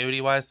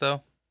continuity wise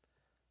though,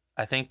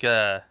 I think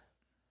I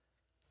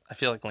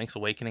feel like Link's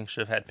Awakening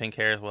should have had pink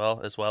hair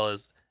as well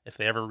as if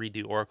they ever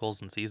redo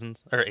Oracles and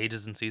Seasons or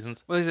Ages and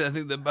Seasons. Well,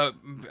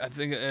 I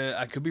think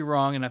I could be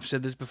wrong, and I've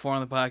said this before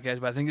on the podcast,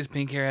 but I think this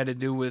pink hair had to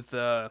do with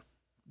the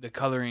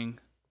coloring,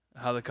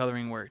 how the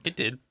coloring worked. It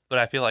did, but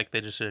I feel like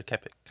they just should have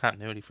kept it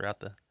continuity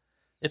throughout the.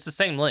 It's the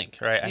same Link,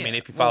 right? I mean,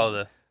 if you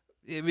follow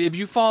if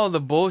you follow the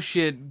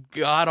bullshit,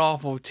 god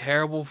awful,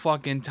 terrible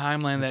fucking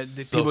timeline that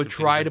so people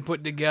confusing. try to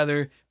put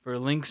together for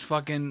Link's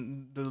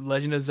fucking the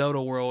Legend of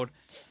Zelda world,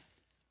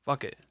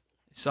 fuck it,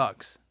 it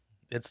sucks.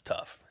 It's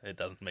tough. It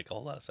doesn't make a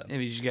whole lot of sense. Yeah,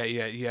 you just got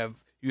you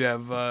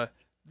have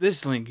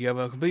this Link, you have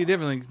a completely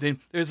different Link.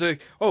 Then there's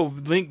like, oh,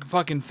 Link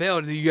fucking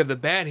failed. You have the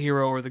bad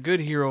hero or the good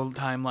hero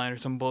timeline or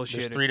some bullshit.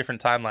 There's 3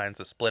 different timelines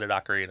that split at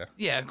Ocarina.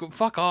 Yeah,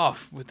 fuck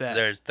off with that.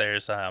 There's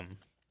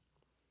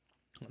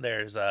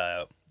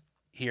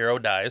hero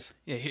dies.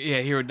 Yeah,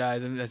 hero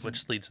dies, and that's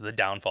which leads to the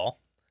downfall.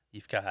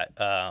 You've got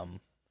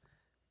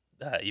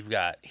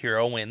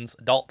hero wins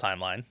adult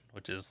timeline,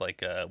 which is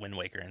like Wind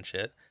Waker and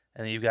shit,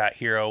 and then you've got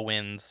hero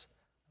wins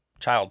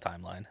child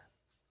timeline,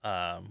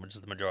 which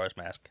is the Majora's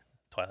Mask,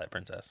 Twilight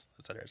Princess,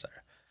 etc.,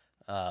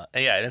 etc.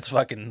 And yeah, it's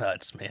fucking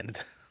nuts, man.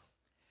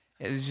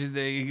 It's just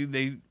they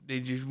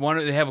just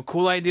they have a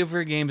cool idea for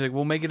a game. It's like,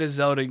 we'll make it a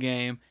Zelda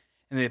game,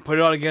 and they put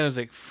it all together. It's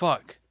like,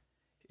 fuck.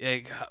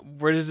 Like,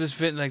 where does this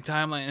fit in like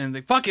timeline? And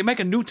like, fuck it,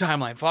 make a new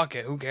timeline. Fuck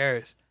it, who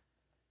cares?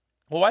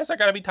 Well, why is there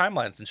gotta be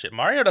timelines and shit?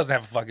 Mario doesn't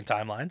have a fucking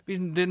timeline.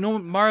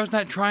 Mario's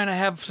not trying to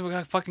have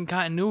some fucking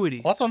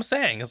continuity. Well, that's what I'm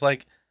saying. It's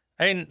like,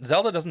 I mean,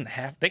 Zelda doesn't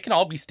have. They can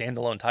all be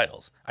standalone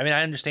titles. I mean,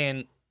 I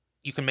understand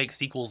you can make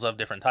sequels of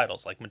different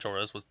titles. Like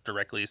Majora's was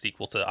directly a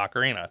sequel to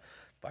Ocarina.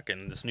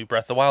 Fucking this new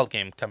Breath of the Wild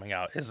game coming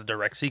out is a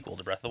direct sequel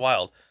to Breath of the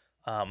Wild.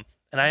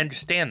 And I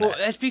understand that. Well,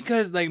 that's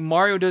because like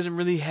Mario doesn't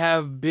really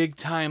have big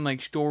time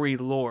like story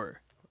lore.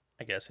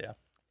 I guess, yeah.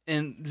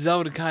 And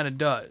Zelda kind of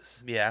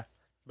does. Yeah,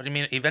 but I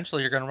mean,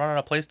 eventually you're gonna run out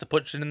of place to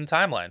put shit in the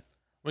timeline.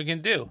 What are you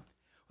gonna do?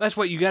 That's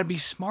what you gotta be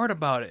smart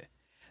about it.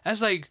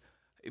 That's like,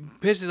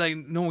 pisses like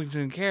no one's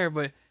gonna care,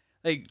 but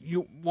like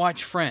you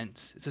watch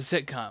Friends. It's a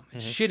sitcom.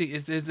 It's shitty.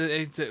 It's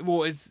a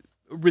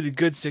really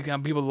good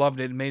sitcom. People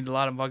loved it. It made a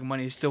lot of fucking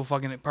money. It's still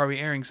fucking probably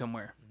airing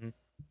somewhere. Mm-hmm.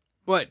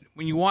 But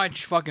when you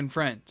watch fucking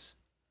Friends,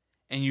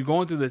 and you're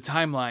going through the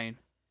timeline,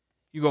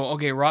 you go,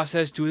 okay, Ross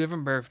has 2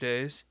 different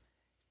birthdays.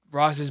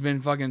 Ross has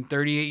been fucking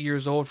 38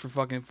 years old for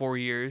fucking 4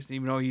 years,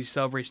 even though he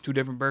celebrates 2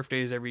 different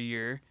birthdays every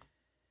year.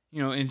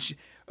 You know, and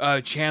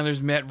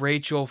Chandler's met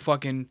Rachel,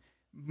 fucking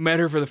met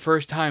her for the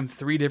first time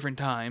 3 different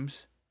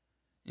times.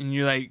 And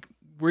you're like,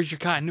 where's your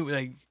continuity?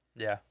 Like,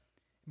 yeah.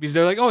 Because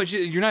they're like, oh,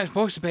 you're not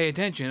supposed to pay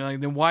attention. Like,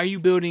 then why are you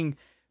building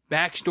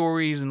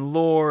backstories and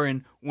lore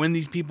and when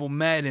these people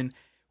met and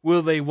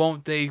will they,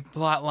 won't they,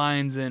 plot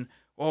lines and...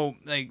 Oh,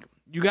 like,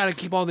 you got to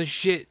keep all this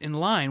shit in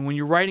line. When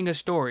you're writing a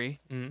story,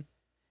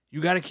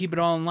 you got to keep it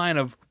all in line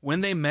of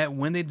when they met,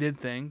 when they did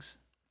things.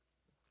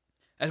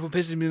 That's what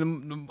pisses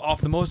me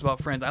off the most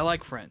about Friends. I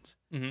like Friends.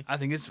 Mm-hmm. I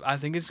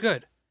think it's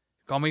good.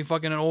 Call me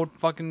fucking an old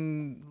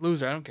fucking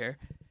loser. I don't care.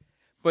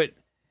 But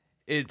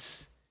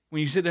it's,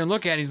 when you sit there and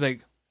look at it, he's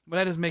like, well,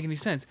 that doesn't make any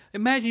sense.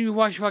 Imagine you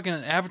watch fucking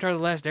Avatar The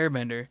Last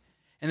Airbender,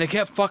 and they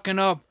kept fucking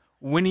up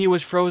when he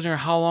was frozen or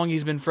how long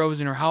he's been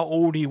frozen or how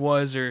old he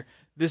was or...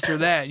 this or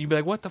that, you'd be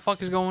like, what the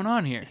fuck is going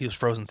on here? He was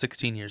frozen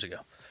 16 years ago.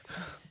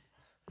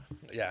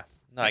 Yeah,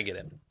 no, I get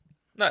it.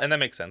 No, and that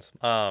makes sense.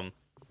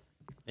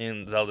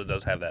 And Zelda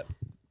does have that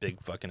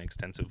big fucking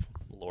extensive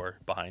lore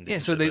behind it. Yeah,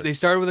 so they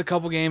started with a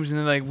couple games, and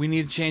they're like, we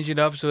need to change it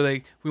up, so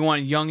like we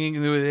want young,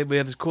 we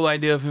have this cool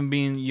idea of him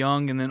being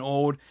young and then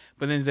old,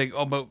 but then it's like,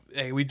 oh, but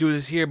hey, we do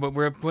this here, but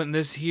we're putting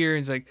this here,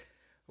 and it's like,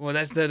 well,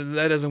 that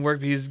doesn't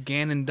work because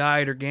Ganon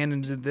died or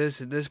Ganon did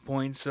this at this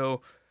point,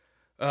 so...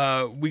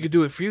 we could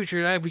do it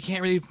future. We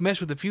can't really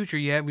mess with the future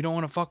yet. We don't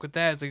want to fuck with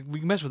that. It's like, we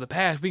can mess with the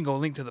past. We can go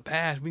link to the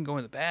past. We can go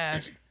in the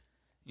past.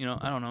 You know,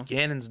 I don't know.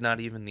 Ganon's not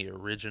even the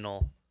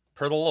original,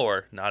 per the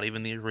lore, not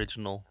even the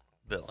original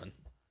villain.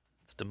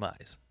 It's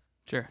Demise.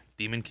 Sure.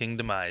 Demon King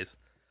Demise,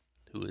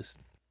 who is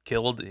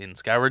killed in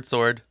Skyward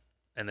Sword,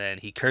 and then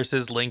he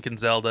curses Link and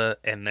Zelda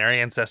and their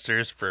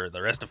ancestors for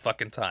the rest of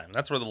fucking time.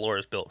 That's where the lore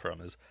is built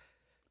from, is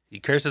he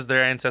curses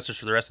their ancestors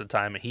for the rest of the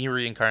time, and he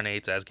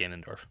reincarnates as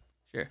Ganondorf.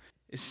 Sure.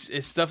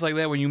 It's stuff like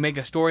that when you make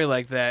a story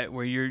like that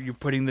where you're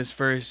putting this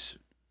first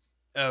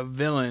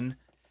villain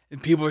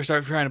and people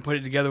start trying to put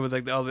it together with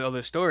like all the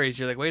other stories.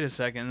 You're like, wait a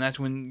second, and that's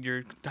when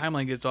your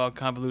timeline gets all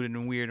convoluted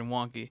and weird and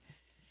wonky.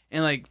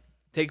 And like,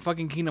 take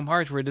fucking Kingdom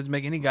Hearts where it doesn't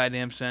make any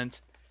goddamn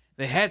sense.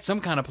 They had some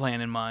kind of plan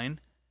in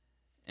mind,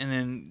 and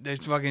then they're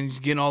fucking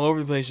getting all over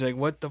the place. You're like,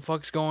 what the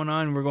fuck's going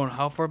on? We're going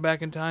how far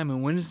back in time,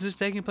 and when is this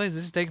taking place?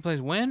 This is taking place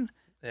when?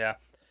 Yeah.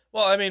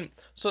 Well, I mean,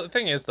 so the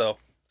thing is though,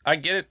 I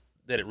get it.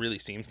 That it really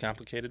seems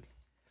complicated.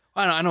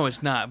 I know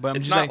it's not, but I'm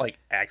It's just not like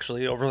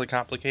actually overly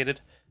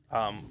complicated.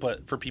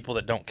 But for people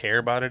that don't care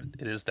about it,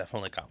 it is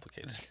definitely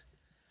complicated.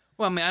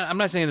 well, I mean, I'm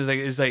not saying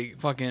it's like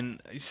fucking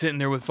sitting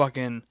there with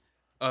fucking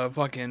a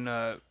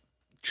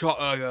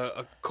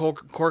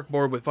cork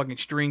board with fucking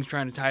strings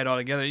trying to tie it all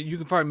together. You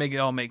can probably make it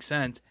all make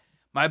sense.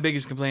 My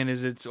biggest complaint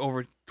is it's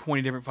over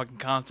 20 different fucking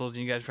consoles,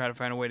 and you guys try to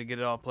find a way to get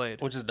it all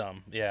played. Which is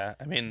dumb. Yeah,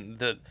 I mean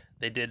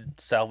they did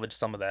salvage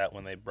some of that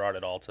when they brought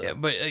it all to. Yeah,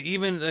 but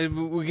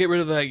even we get rid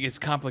of like it's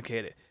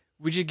complicated.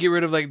 We just get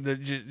rid of like the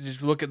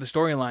just look at the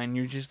storyline.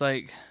 You're just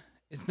like,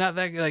 it's not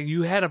that like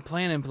you had a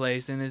plan in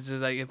place, and it's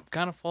just like it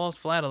kind of falls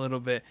flat a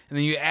little bit. And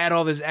then you add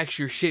all this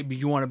extra shit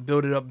because you want to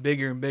build it up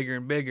bigger and bigger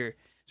and bigger.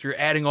 So you're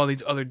adding all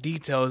these other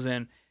details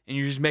in, and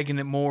you're just making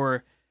it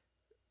more,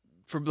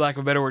 for lack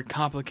of a better word,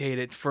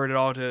 complicated for it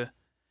all to,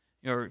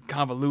 or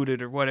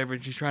convoluted or whatever.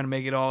 Just trying to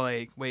make it all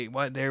like, wait,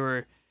 what?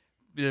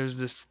 There's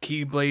this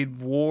Keyblade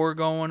war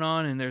going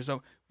on, and there's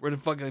where the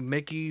fuck like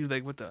Mickey,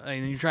 like what the,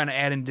 and you're trying to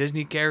add in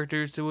Disney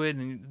characters to it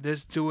and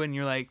this to it, and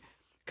you're like,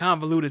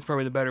 convoluted is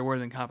probably the better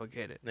word than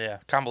complicated. Yeah,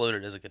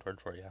 convoluted is a good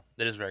word for it. Yeah,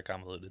 it is very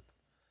convoluted.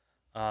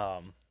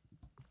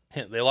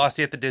 They lost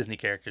you at the Disney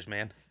characters,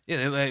 man.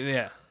 Yeah,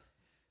 yeah.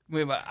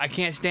 Wait, but I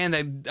can't stand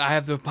that I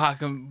have to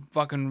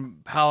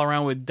fucking pal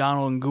around with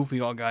Donald and Goofy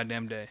all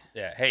goddamn day.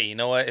 Yeah. Hey, you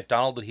know what? If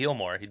Donald would heal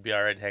more, he'd be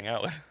all right to hang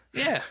out with.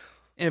 Yeah.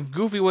 And if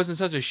Goofy wasn't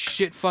such a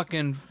shit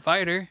fucking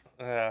fighter,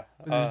 with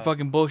his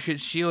fucking bullshit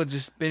shield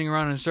just spinning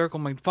around in a circle,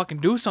 I'm like, fucking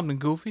do something,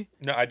 Goofy.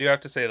 No, I do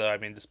have to say though, I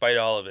mean, despite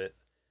all of it,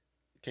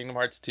 Kingdom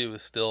Hearts 2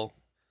 is still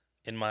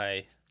in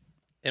my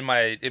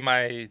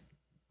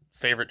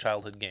favorite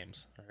childhood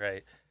games.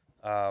 Right?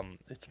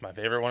 It's my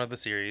favorite one of the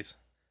series.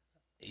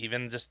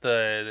 Even just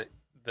the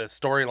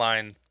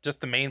storyline,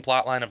 just the main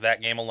plot line of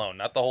that game alone,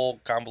 not the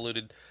whole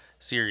convoluted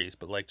series,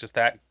 but like just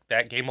that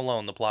game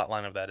alone, the plot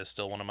line of that is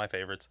still one of my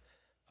favorites.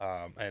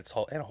 And it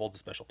holds a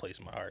special place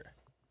in my heart.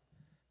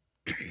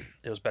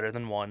 It was better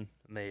than 1,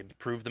 and they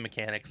improved the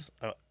mechanics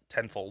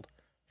tenfold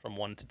from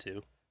 1 to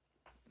 2.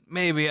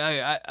 Maybe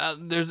I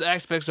there's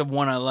aspects of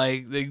 1 I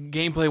like. The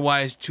gameplay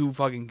wise, 2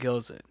 fucking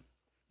kills it.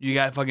 You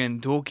got fucking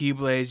dual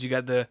keyblades. You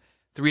got the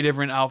 3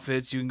 different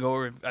outfits. You can go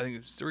over. I think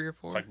it's 3 or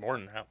 4. It's like more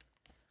than that.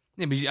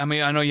 Yeah, but I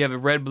mean, I know you have a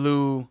red,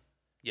 blue,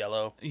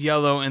 Yellow,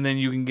 and then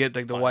you can get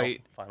like the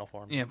white final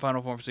form. Yeah,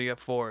 final form. So you got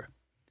 4.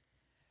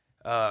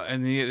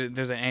 And then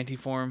there's an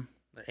anti-form.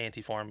 The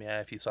anti-form, yeah.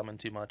 If you summon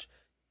too much,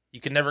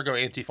 you can never go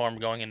anti-form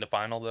going into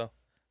final though.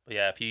 But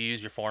yeah, if you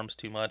use your forms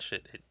too much,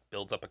 it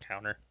builds up a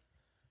counter.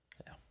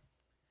 Yeah.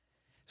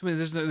 So I mean,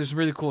 there's some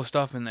really cool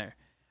stuff in there.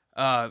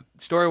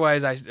 Story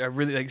wise, I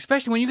really like,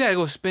 especially when you gotta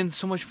go spend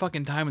so much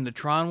fucking time in the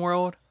Tron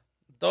world.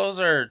 Those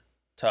are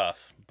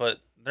tough,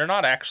 but they're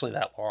not actually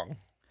that long,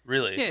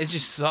 really. Yeah, it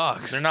just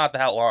sucks. They're not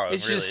that long,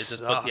 it really. Just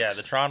sucks. But yeah,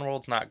 the Tron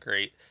world's not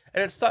great,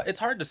 and it's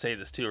hard to say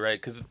this too, right?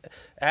 Because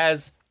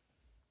as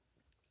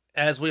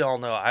we all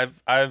know,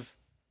 I've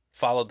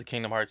followed the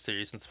Kingdom Hearts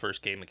series since the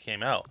first game that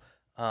came out.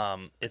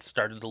 It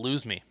started to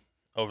lose me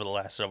over the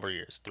last several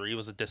years. 3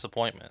 was a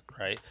disappointment,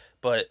 right?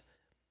 But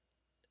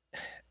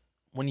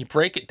when you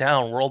break it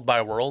down world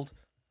by world,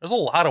 there's a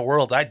lot of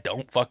worlds I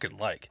don't fucking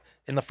like.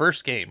 In the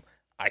first game,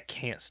 I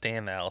can't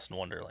stand the Alice in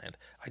Wonderland.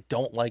 I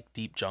don't like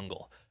Deep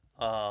Jungle.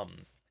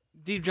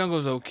 Deep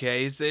Jungle's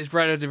okay. It's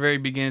right at the very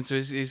beginning, so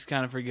it's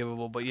kind of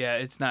forgivable. But yeah,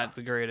 it's not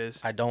the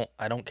greatest. I don't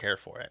care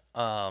for it.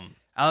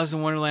 Alice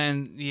in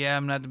Wonderland, yeah,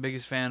 I'm not the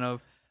biggest fan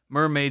of.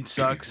 Mermaid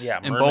sucks.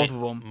 Yeah, in both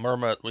of them.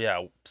 Mermaid,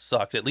 yeah,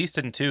 sucked. At least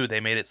in 2, they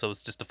made it so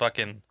it's just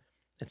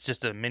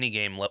a mini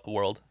game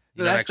world.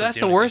 That's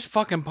the worst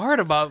fucking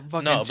part about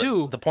fucking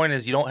 2. The point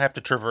is, you don't have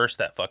to traverse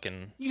that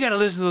fucking. You gotta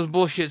listen to those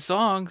bullshit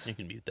songs. You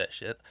can mute that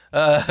shit.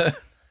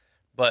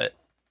 But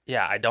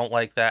yeah, I don't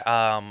like that.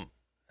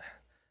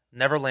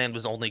 Neverland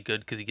was only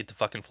good because you get to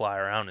fucking fly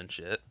around and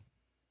shit.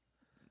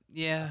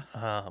 Yeah.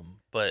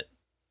 But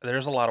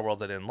there's a lot of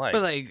worlds I didn't like.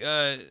 But like,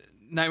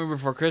 Nightmare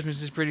Before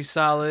Christmas is pretty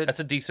solid.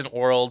 That's a decent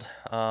world.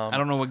 I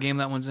don't know what game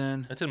that one's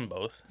in. It's in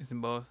both. It's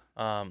in both.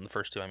 The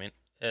first 2, I mean.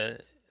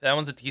 That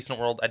one's a decent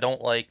world. I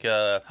don't like.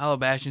 Hollow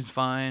Bastion's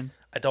fine.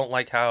 I don't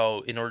like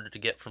how, in order to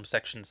get from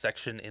section to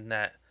section in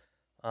that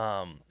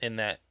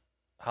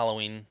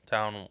Halloween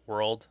Town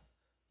world,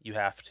 you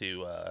have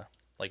to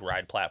like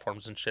ride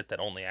platforms and shit that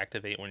only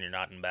activate when you're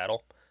not in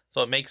battle.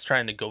 So it makes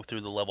trying to go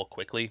through the level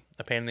quickly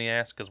a pain in the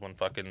ass because when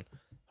fucking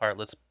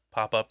heartlets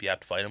pop up, you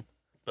have to fight them.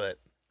 But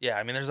yeah,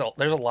 I mean, there's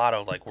a lot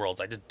of like worlds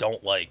I just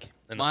don't like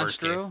in the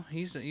first game. Monstro,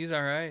 he's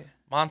all right.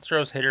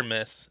 Monstro's hit or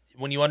miss.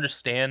 When you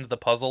understand the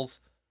puzzles.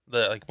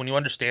 When you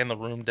understand the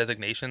room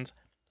designations,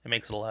 it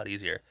makes it a lot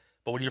easier.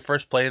 But when you're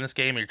first playing this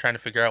game and you're trying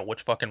to figure out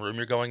which fucking room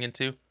you're going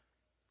into,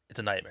 it's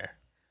a nightmare.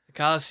 The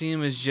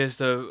Coliseum is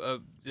just a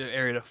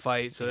area to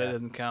fight, so that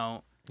doesn't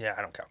count. Yeah,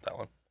 I don't count that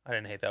one. I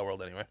didn't hate that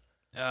world anyway.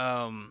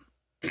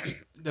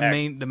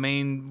 The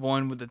main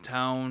one with the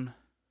town,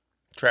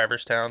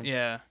 Traverse Town.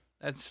 Yeah,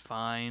 that's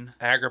fine.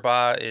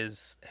 Agrabah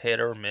is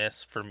hit or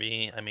miss for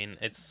me. I mean,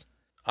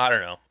 I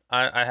don't know.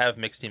 I have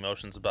mixed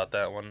emotions about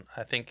that one.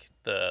 I think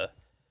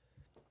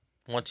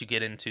once you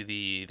get into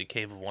the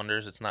Cave of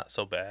Wonders, it's not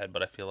so bad,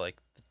 but I feel like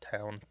the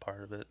town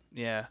part of it.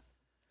 Yeah.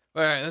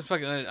 All right, let's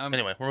fucking.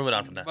 Anyway, we're moving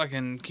on from that.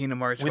 Fucking Kingdom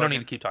Hearts. We don't need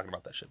to keep talking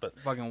about that shit, but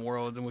fucking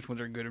worlds and which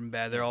ones are good and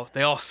bad. They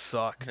all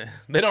suck.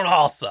 they don't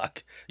all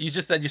suck. You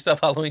just said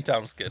yourself Halloween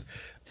Town was good.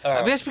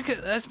 I mean,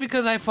 that's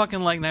because I fucking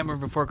like Nightmare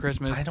Before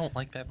Christmas. I don't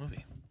like that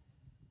movie.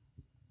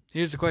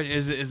 Here's the question: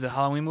 Is it a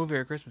Halloween movie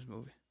or a Christmas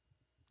movie?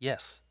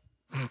 Yes.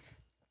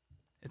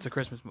 It's a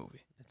Christmas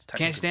movie. It's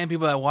Can't stand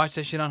people that watch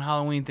that shit on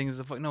Halloween. Think it's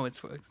a no.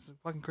 It's a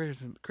fucking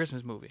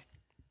Christmas movie.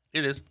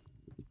 It is.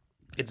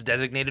 It's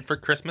designated for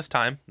Christmas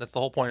time. That's the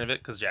whole point of it,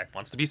 because Jack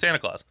wants to be Santa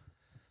Claus.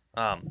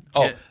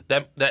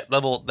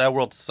 That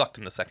world sucked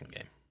in the second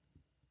game.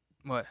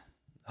 What?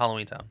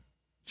 Halloween Town.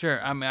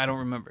 Sure. I mean, I don't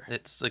remember.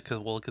 It's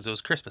because it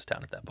was Christmas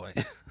Town at that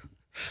point.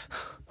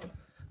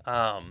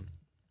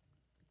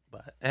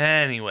 But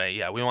anyway,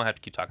 yeah, we won't have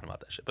to keep talking about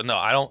that shit. But no,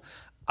 I don't.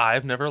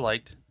 I've never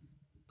liked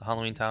the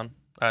Halloween Town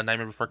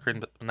Nightmare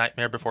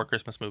Before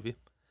Christmas movie.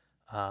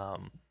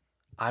 I'm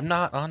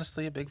not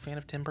honestly a big fan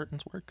of Tim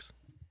Burton's works.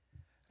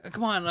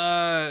 Come on,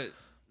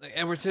 like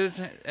Edward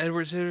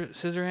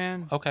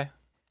Scissorhands. Okay,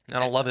 I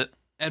don't love it.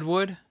 Ed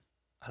Wood.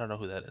 I don't know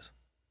who that is.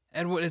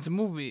 Ed Wood. It's a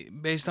movie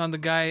based on the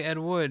guy Ed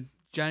Wood.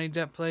 Johnny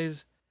Depp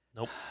plays.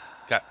 Nope.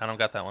 I don't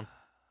got that one.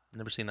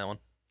 Never seen that one.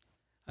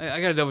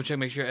 I gotta double check,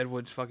 make sure Ed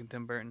Wood's fucking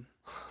Tim Burton.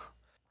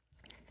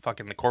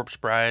 Fucking The Corpse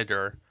Bride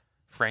or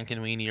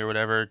Frankenweenie or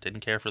whatever. Didn't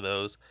care for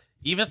those.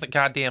 Even the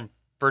goddamn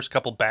first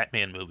couple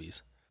Batman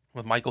movies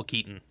with Michael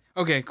Keaton.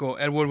 Okay, cool.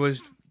 Ed Wood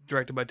was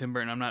directed by Tim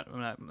Burton. I'm not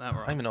wrong. I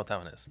don't even know what that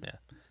one is. Yeah.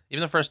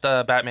 Even the first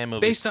Batman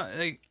movie. Based on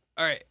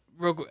all right,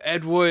 real quick,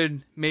 Ed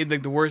Wood made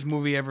like the worst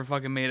movie ever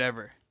fucking made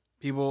ever.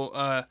 People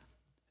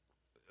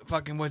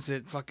fucking what's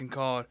it fucking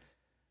called?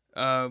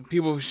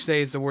 People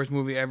say it's the worst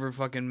movie ever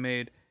fucking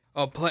made.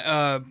 Oh,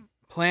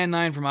 Plan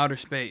 9 from Outer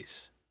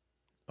Space.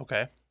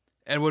 Okay.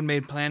 Ed Wood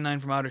made Plan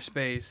 9 from Outer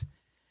Space,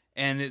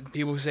 and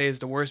people say it's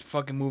the worst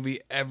fucking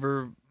movie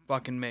ever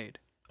fucking made.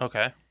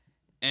 Okay.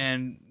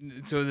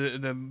 And so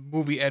the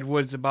movie Ed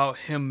Wood's about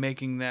him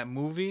making that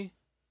movie.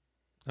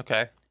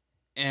 Okay.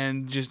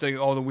 And just like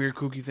all the weird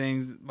kooky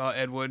things about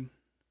Ed Wood.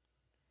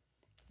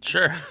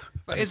 Sure.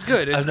 But it's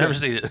good. I've never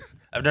seen it.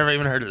 I've never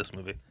even heard of this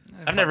movie.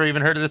 I've never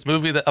even heard of this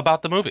movie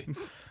about the movie.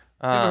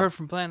 Never heard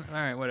from Plan. All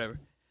right, whatever.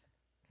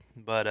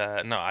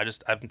 But no,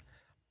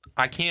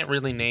 I can't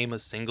really name a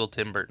single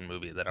Tim Burton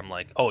movie that I'm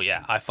like, oh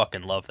yeah, I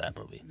fucking love that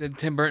movie. The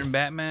Tim Burton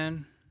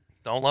Batman.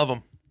 Don't love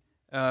him.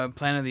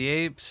 Planet of the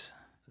Apes.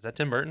 Is that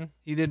Tim Burton?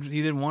 He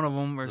did one of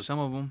them or some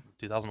of them.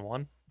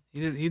 2001.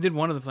 He did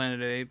one of the Planet of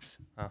the Apes.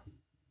 Huh.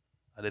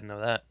 I didn't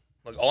know that.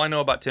 Look, all I know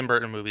about Tim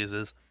Burton movies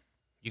is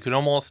you can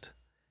almost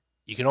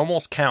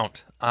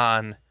count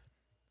on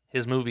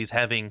his movies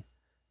having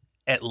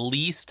at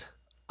least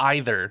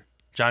either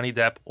Johnny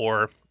Depp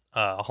or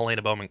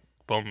Helena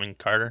Bonham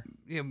Carter.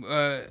 Yeah,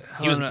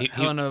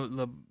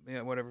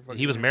 whatever.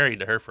 He was married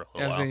to her for a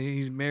little while.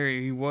 He's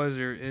married. He was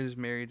or is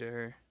married to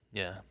her.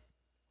 Yeah.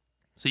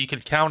 So you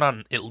can count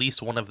on at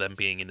least one of them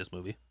being in this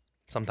movie.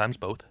 Sometimes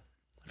both.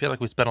 I feel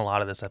like we spent a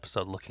lot of this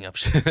episode looking up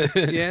shit.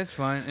 Yeah, it's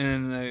fine.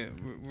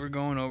 And we're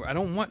going over. I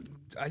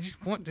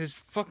just want this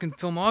fucking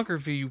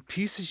filmography, you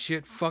piece of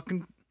shit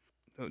fucking.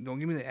 Don't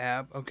give me the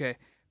app. Okay.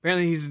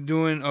 Apparently he's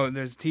doing.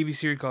 There's a TV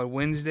series called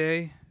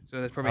Wednesday.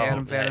 So that's probably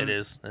Adam Family. Yeah, it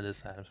is. It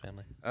is Adam's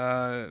Family.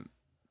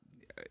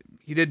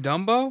 He did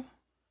Dumbo.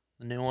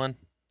 The new one.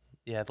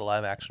 Yeah, the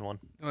live action one.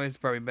 Oh, it's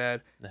probably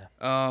bad. Yeah.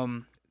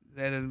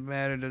 That doesn't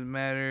matter. Doesn't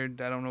matter.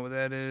 I don't know what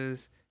that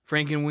is.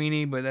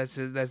 Frankenweenie, but that's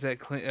that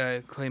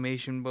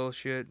claymation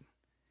bullshit.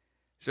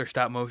 Or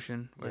stop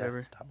motion, whatever.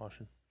 Yeah, stop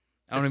motion.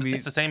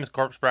 It's the same as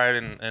Corpse Bride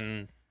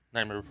and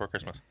Nightmare Before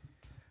Christmas.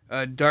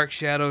 Dark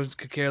Shadows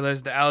could care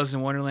less. The Alice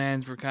in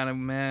Wonderlands were kind of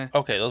meh.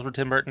 Okay, those were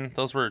Tim Burton.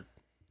 Those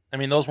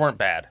weren't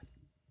bad.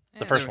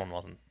 The first one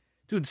wasn't.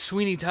 Dude,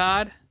 Sweeney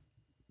Todd.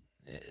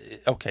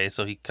 Okay,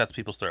 so he cuts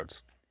people's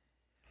throats.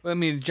 Well, I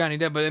mean, Johnny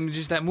Depp, but I mean,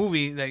 just that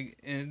movie, like,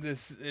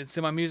 it's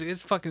semi-music.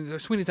 It's fucking,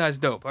 Sweeney Todd's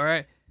dope, all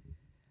right?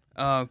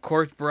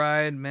 Corpse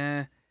Bride,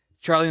 man.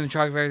 Charlie and the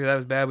Chocolate Factory, that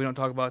was bad. We don't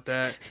talk about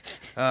that.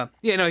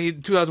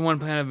 2001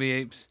 Planet of the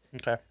Apes.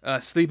 Okay.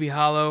 Sleepy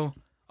Hollow.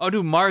 Oh,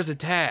 dude, Mars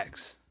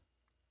Attacks.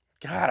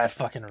 God, I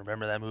fucking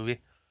remember that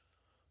movie.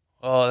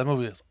 Oh, that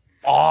movie is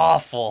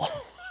awful.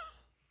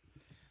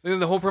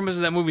 The whole premise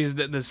of that movie is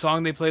that the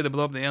song they play to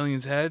blow up the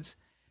aliens' heads.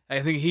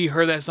 I think he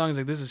heard that song. He's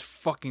like, "This is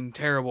fucking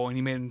terrible," and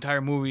he made an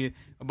entire movie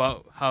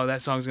about how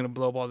that song's gonna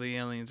blow up all the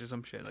aliens or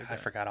some shit like that. I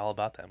forgot all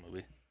about that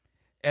movie.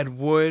 Ed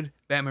Wood,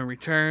 Batman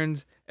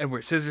Returns,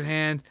 Edward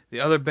Scissorhands, the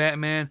other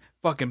Batman,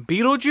 fucking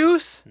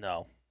Beetlejuice.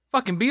 No.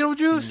 Fucking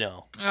Beetlejuice.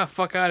 No. Ah,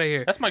 fuck out of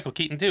here. That's Michael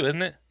Keaton too,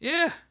 isn't it?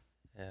 Yeah.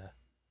 Yeah.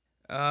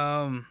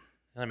 Are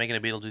they making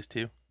a Beetlejuice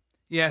too?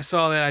 Yeah, I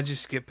saw that. I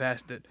just skipped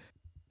past it.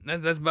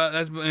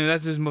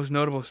 That's his most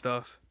notable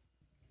stuff.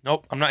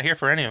 Nope, I'm not here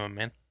for any of them,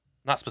 man.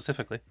 Not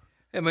specifically.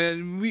 Yeah, but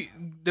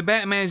the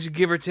Batman's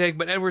give or take,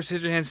 but Edward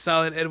Scissorhands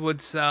solid, Ed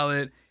Wood's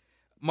solid.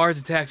 Mars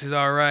Attacks is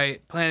all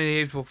right. Planet of the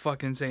Apes will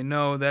fucking say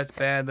no. That's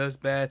bad. That's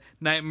bad.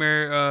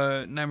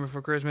 Nightmare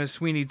for Christmas.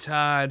 Sweeney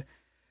Todd.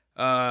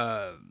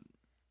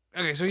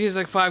 Okay, so he has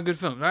like 5 good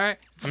films. All right.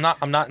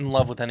 I'm not in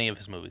love with any of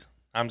his movies.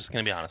 I'm just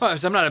gonna be honest. Well,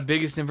 so I'm not a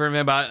biggest fan,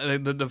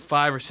 but the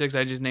 5 or 6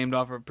 I just named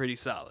off are pretty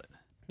solid.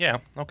 Yeah.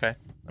 Okay.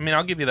 I mean,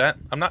 I'll give you that.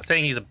 I'm not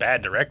saying he's a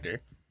bad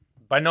director.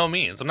 By no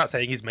means. I'm not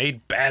saying he's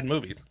made bad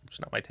movies. It's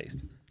not my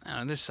taste.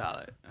 Oh, they're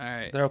solid. All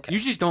right. They're okay. You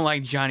just don't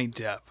like Johnny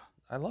Depp.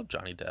 I love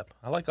Johnny Depp.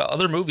 I like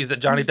other movies that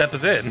Johnny Depp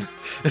is in.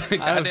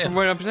 From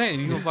what I'm saying,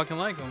 you don't fucking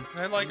like him.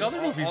 I like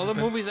other movies. All the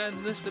movies I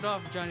listed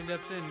off, Johnny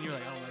Depp's in, you're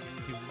like, I don't like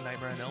him. He was in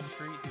Nightmare on Elm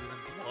Street. He was in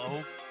Blow.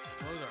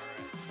 Those are alright.